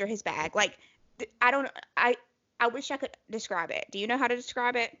 to measure his bag. Like, I wish I could describe it. Do you know how to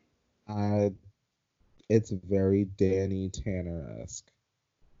describe it? It's very Danny Tanner-esque.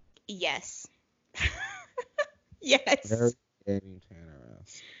 Yes. Yes. Very Danny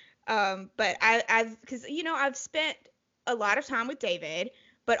Tanner-esque. But because I've spent a lot of time with David,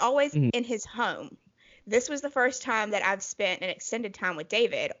 but always in his home. This was the first time that I've spent an extended time with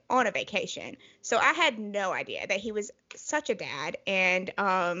David on a vacation. So I had no idea that he was such a dad. And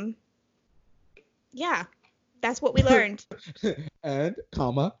yeah, that's what we learned. And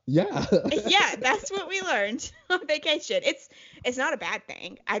yeah. Yeah, that's what we learned on vacation. It's not a bad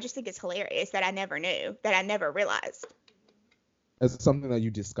thing. I just think it's hilarious that I never knew, that I never realized. It's something that you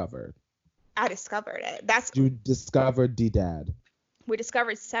discovered. I discovered it. You discovered D-Dad. We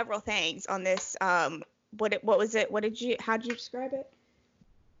discovered several things on this. What was it? How did you describe it?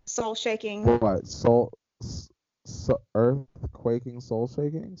 Soul shaking. What? Earthquaking, soul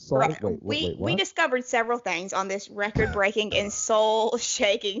shaking? Right. Wait, what? We discovered several things on this record-breaking and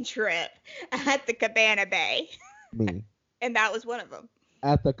soul-shaking trip at the Cabana Bay. Me. And that was one of them.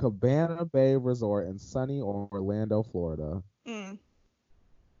 At the Cabana Bay Resort in sunny Orlando, Florida.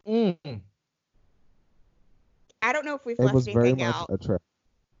 I don't know if we've left anything out. It was very much a trip.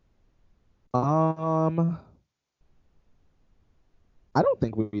 I don't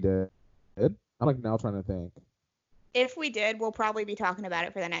think we did. I'm like now trying to think. If we did, we'll probably be talking about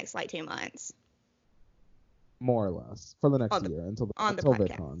it for the next 2 months. More or less. For the next year. Until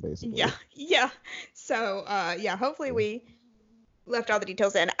VidCon, basically. Yeah. So, hopefully we left all the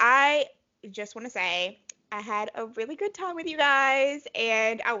details in. I just want to say I had a really good time with you guys,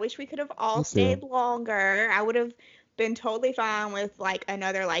 and I wish we could have all stayed longer. I would have been totally fine with like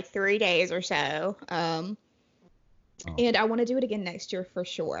another 3 days or so. And I want to do it again next year for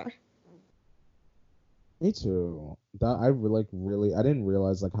sure. Me too. That I didn't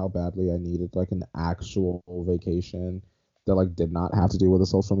realize how badly I needed an actual vacation. that like did not have to do with a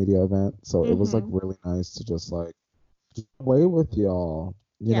social media event. So it was like really nice to just like away with y'all.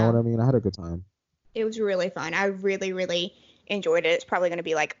 You know Yeah. what I mean? I had a good time. It was really fun. I really, really enjoyed it. It's probably going to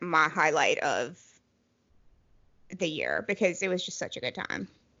be like my highlight of the year because it was just such a good time.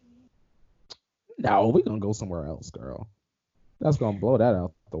 No, we gonna go somewhere else, girl. That's gonna blow that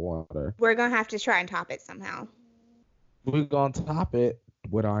out the water. We're going to have to try and top it somehow. We're gonna top it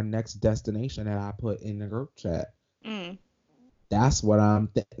with our next destination that I put in the group chat. Mm. That's what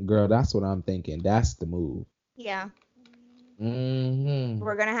girl. That's what I'm thinking. That's the move. Yeah. Mm-hmm.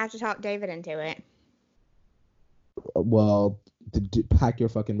 We're going to have to talk David into it. Well, pack your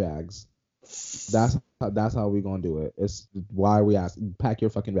fucking bags. That's how we gonna do it. It's why we ask. Pack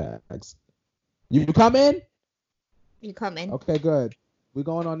your fucking bags. You coming? You coming? Okay, good. We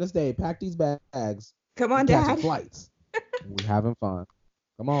going on this day. Pack these bags. Come on, We catching Dad. flights. We having fun.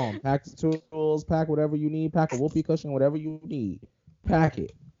 Come on, pack the tools. Pack whatever you need. Pack a whoopee cushion. Whatever you need. Pack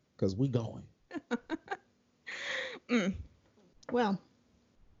it, cause we going. Well,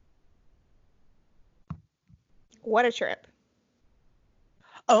 what a trip.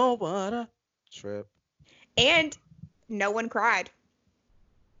 Oh, what a trip. And no one cried.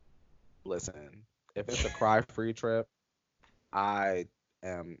 Listen, if it's a cry-free trip, I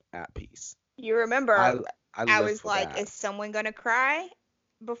am at peace. You remember, I was like, that. is someone going to cry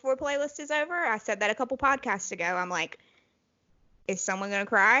before playlist is over? I said that a couple podcasts ago. I'm like, is someone going to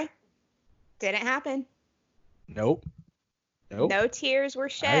cry? Didn't happen. Nope. No tears were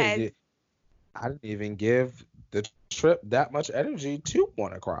shed. I didn't even give the trip that much energy to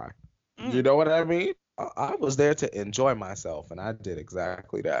want to cry. You know what I mean? I was there to enjoy myself, and I did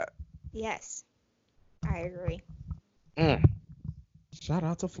exactly that. Yes, I agree. Shout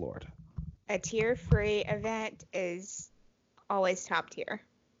out to Florida. A tear-free event is always top tier.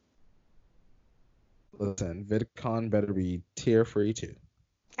 Listen, VidCon better be tear-free too.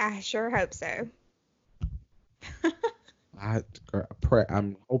 I sure hope so.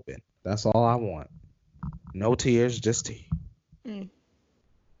 I'm hoping. That's all I want. No tears, just tea.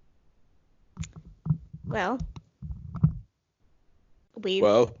 Well,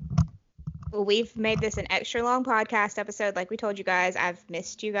 we've made this an extra long podcast episode. Like we told you guys, I've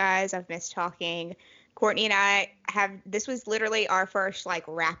missed you guys. I've missed talking. Courtney and I this was literally our first like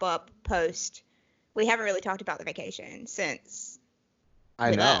wrap up post. We haven't really talked about the vacation since.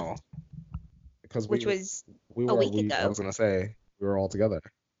 I know. Because which was a week ago. I was going to say, we were all together.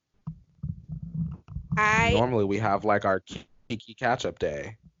 Normally we have like our Kiki catch up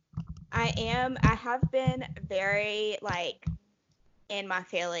day. I have been very like in my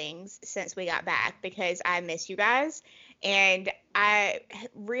feelings since we got back because I miss you guys, and I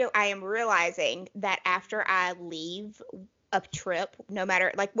am realizing that after I leave a trip, no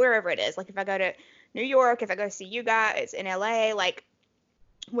matter like wherever it is, like if I go to New York, if I go see you guys in LA, like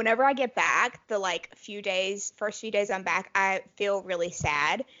whenever I get back, the like first few days I'm back, I feel really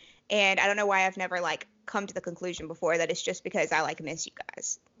sad, and I don't know why I've never like come to the conclusion before that it's just because I like miss you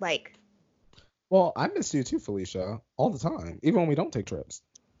guys. Like, well, I miss you too, Felicia, all the time, even when we don't take trips.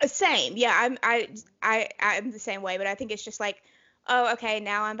 Same, yeah. I'm the same way, but I think it's just like, oh, okay,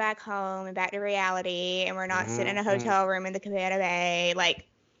 now I'm back home and back to reality, and we're not sitting in a hotel room in the Cabana Bay. Like,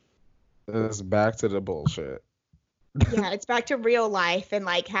 it's back to the bullshit. Yeah, it's back to real life and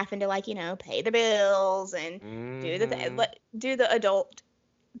like having to like pay the bills and do the adult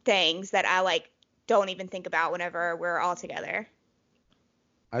things that I like don't even think about whenever we're all together.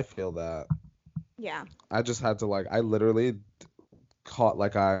 I feel that. Yeah. I just had to like I literally caught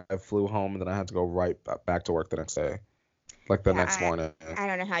like I flew home and then I had to go right back to work the next day, like the next morning. I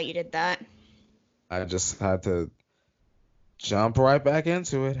don't know how you did that. I just had to jump right back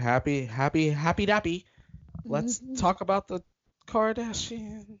into it. Happy dappy. Let's talk about the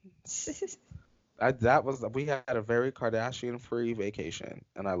Kardashians. We had a very Kardashian-free vacation,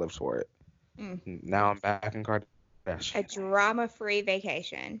 and I lived for it. Now I'm back in Kardashian. A drama-free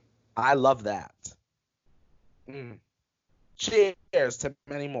vacation. I love that. Cheers to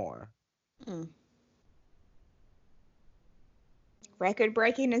many more.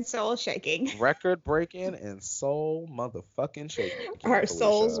 Record-breaking and soul-shaking. Record-breaking and soul motherfucking shaking. Our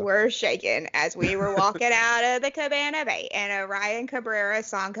souls were shaken as we were walking out of the Cabana Bay, and a Ryan Cabrera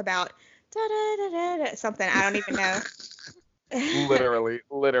song about da-da-da-da-da, something I don't even know.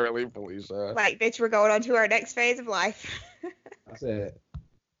 literally, Felicia. Like, bitch, we're going on to our next phase of life. That's it.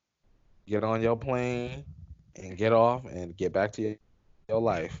 Get on your plane and get off and get back to your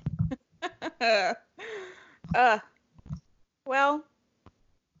life. Well,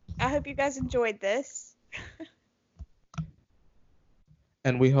 I hope you guys enjoyed this.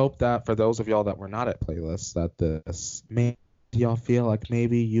 And we hope that for those of y'all that were not at Playlists, that this made y'all feel like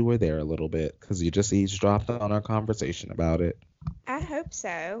maybe you were there a little bit because you just eavesdropped on our conversation about it. I hope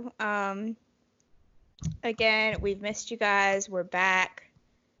so. Again, we've missed you guys. We're back.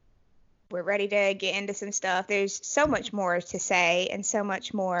 We're ready to get into some stuff. There's so much more to say and so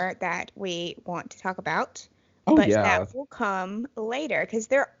much more that we want to talk about. Oh, But yeah. that will come later because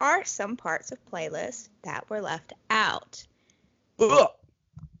there are some parts of Playlists that were left out, Ugh.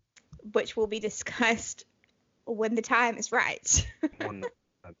 which will be discussed when the time is right. When the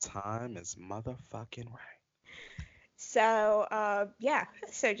time is motherfucking right. So, yeah.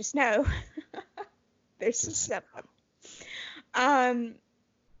 So just know there's some Just stuff.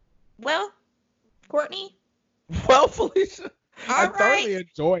 Well, Courtney. Well, Felicia, I All thoroughly right.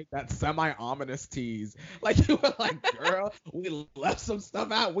 enjoyed that semi-ominous tease. Like, you were like, girl, we left some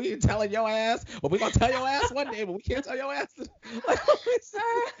stuff out. We ain't telling your ass, but we gonna tell your ass one day, but we can't tell your ass. Like,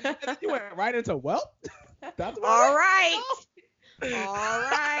 and then you went right into, well, that's what All right. All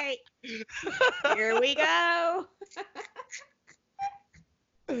right. Here we go.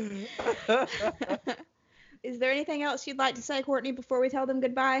 Is there anything else you'd like to say, Courtney, before we tell them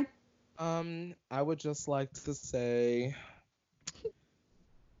goodbye? I would just like to say,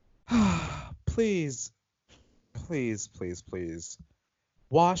 please, please, please, please,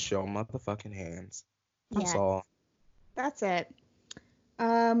 wash your motherfucking hands. That's Yeah, all. that's it.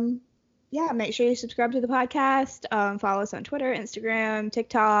 Yeah, make sure you subscribe to the podcast. Follow us on Twitter, Instagram,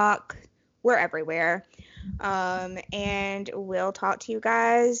 TikTok. We're everywhere. And we'll talk to you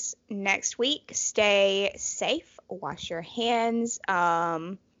guys next week. Stay safe. Wash your hands.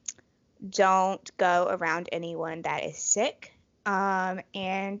 Don't go around anyone that is sick.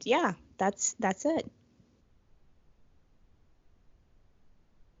 And yeah, that's it.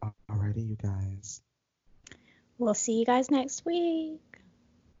 Alrighty, you guys. We'll see you guys next week.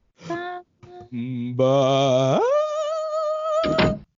 Bye. Bye.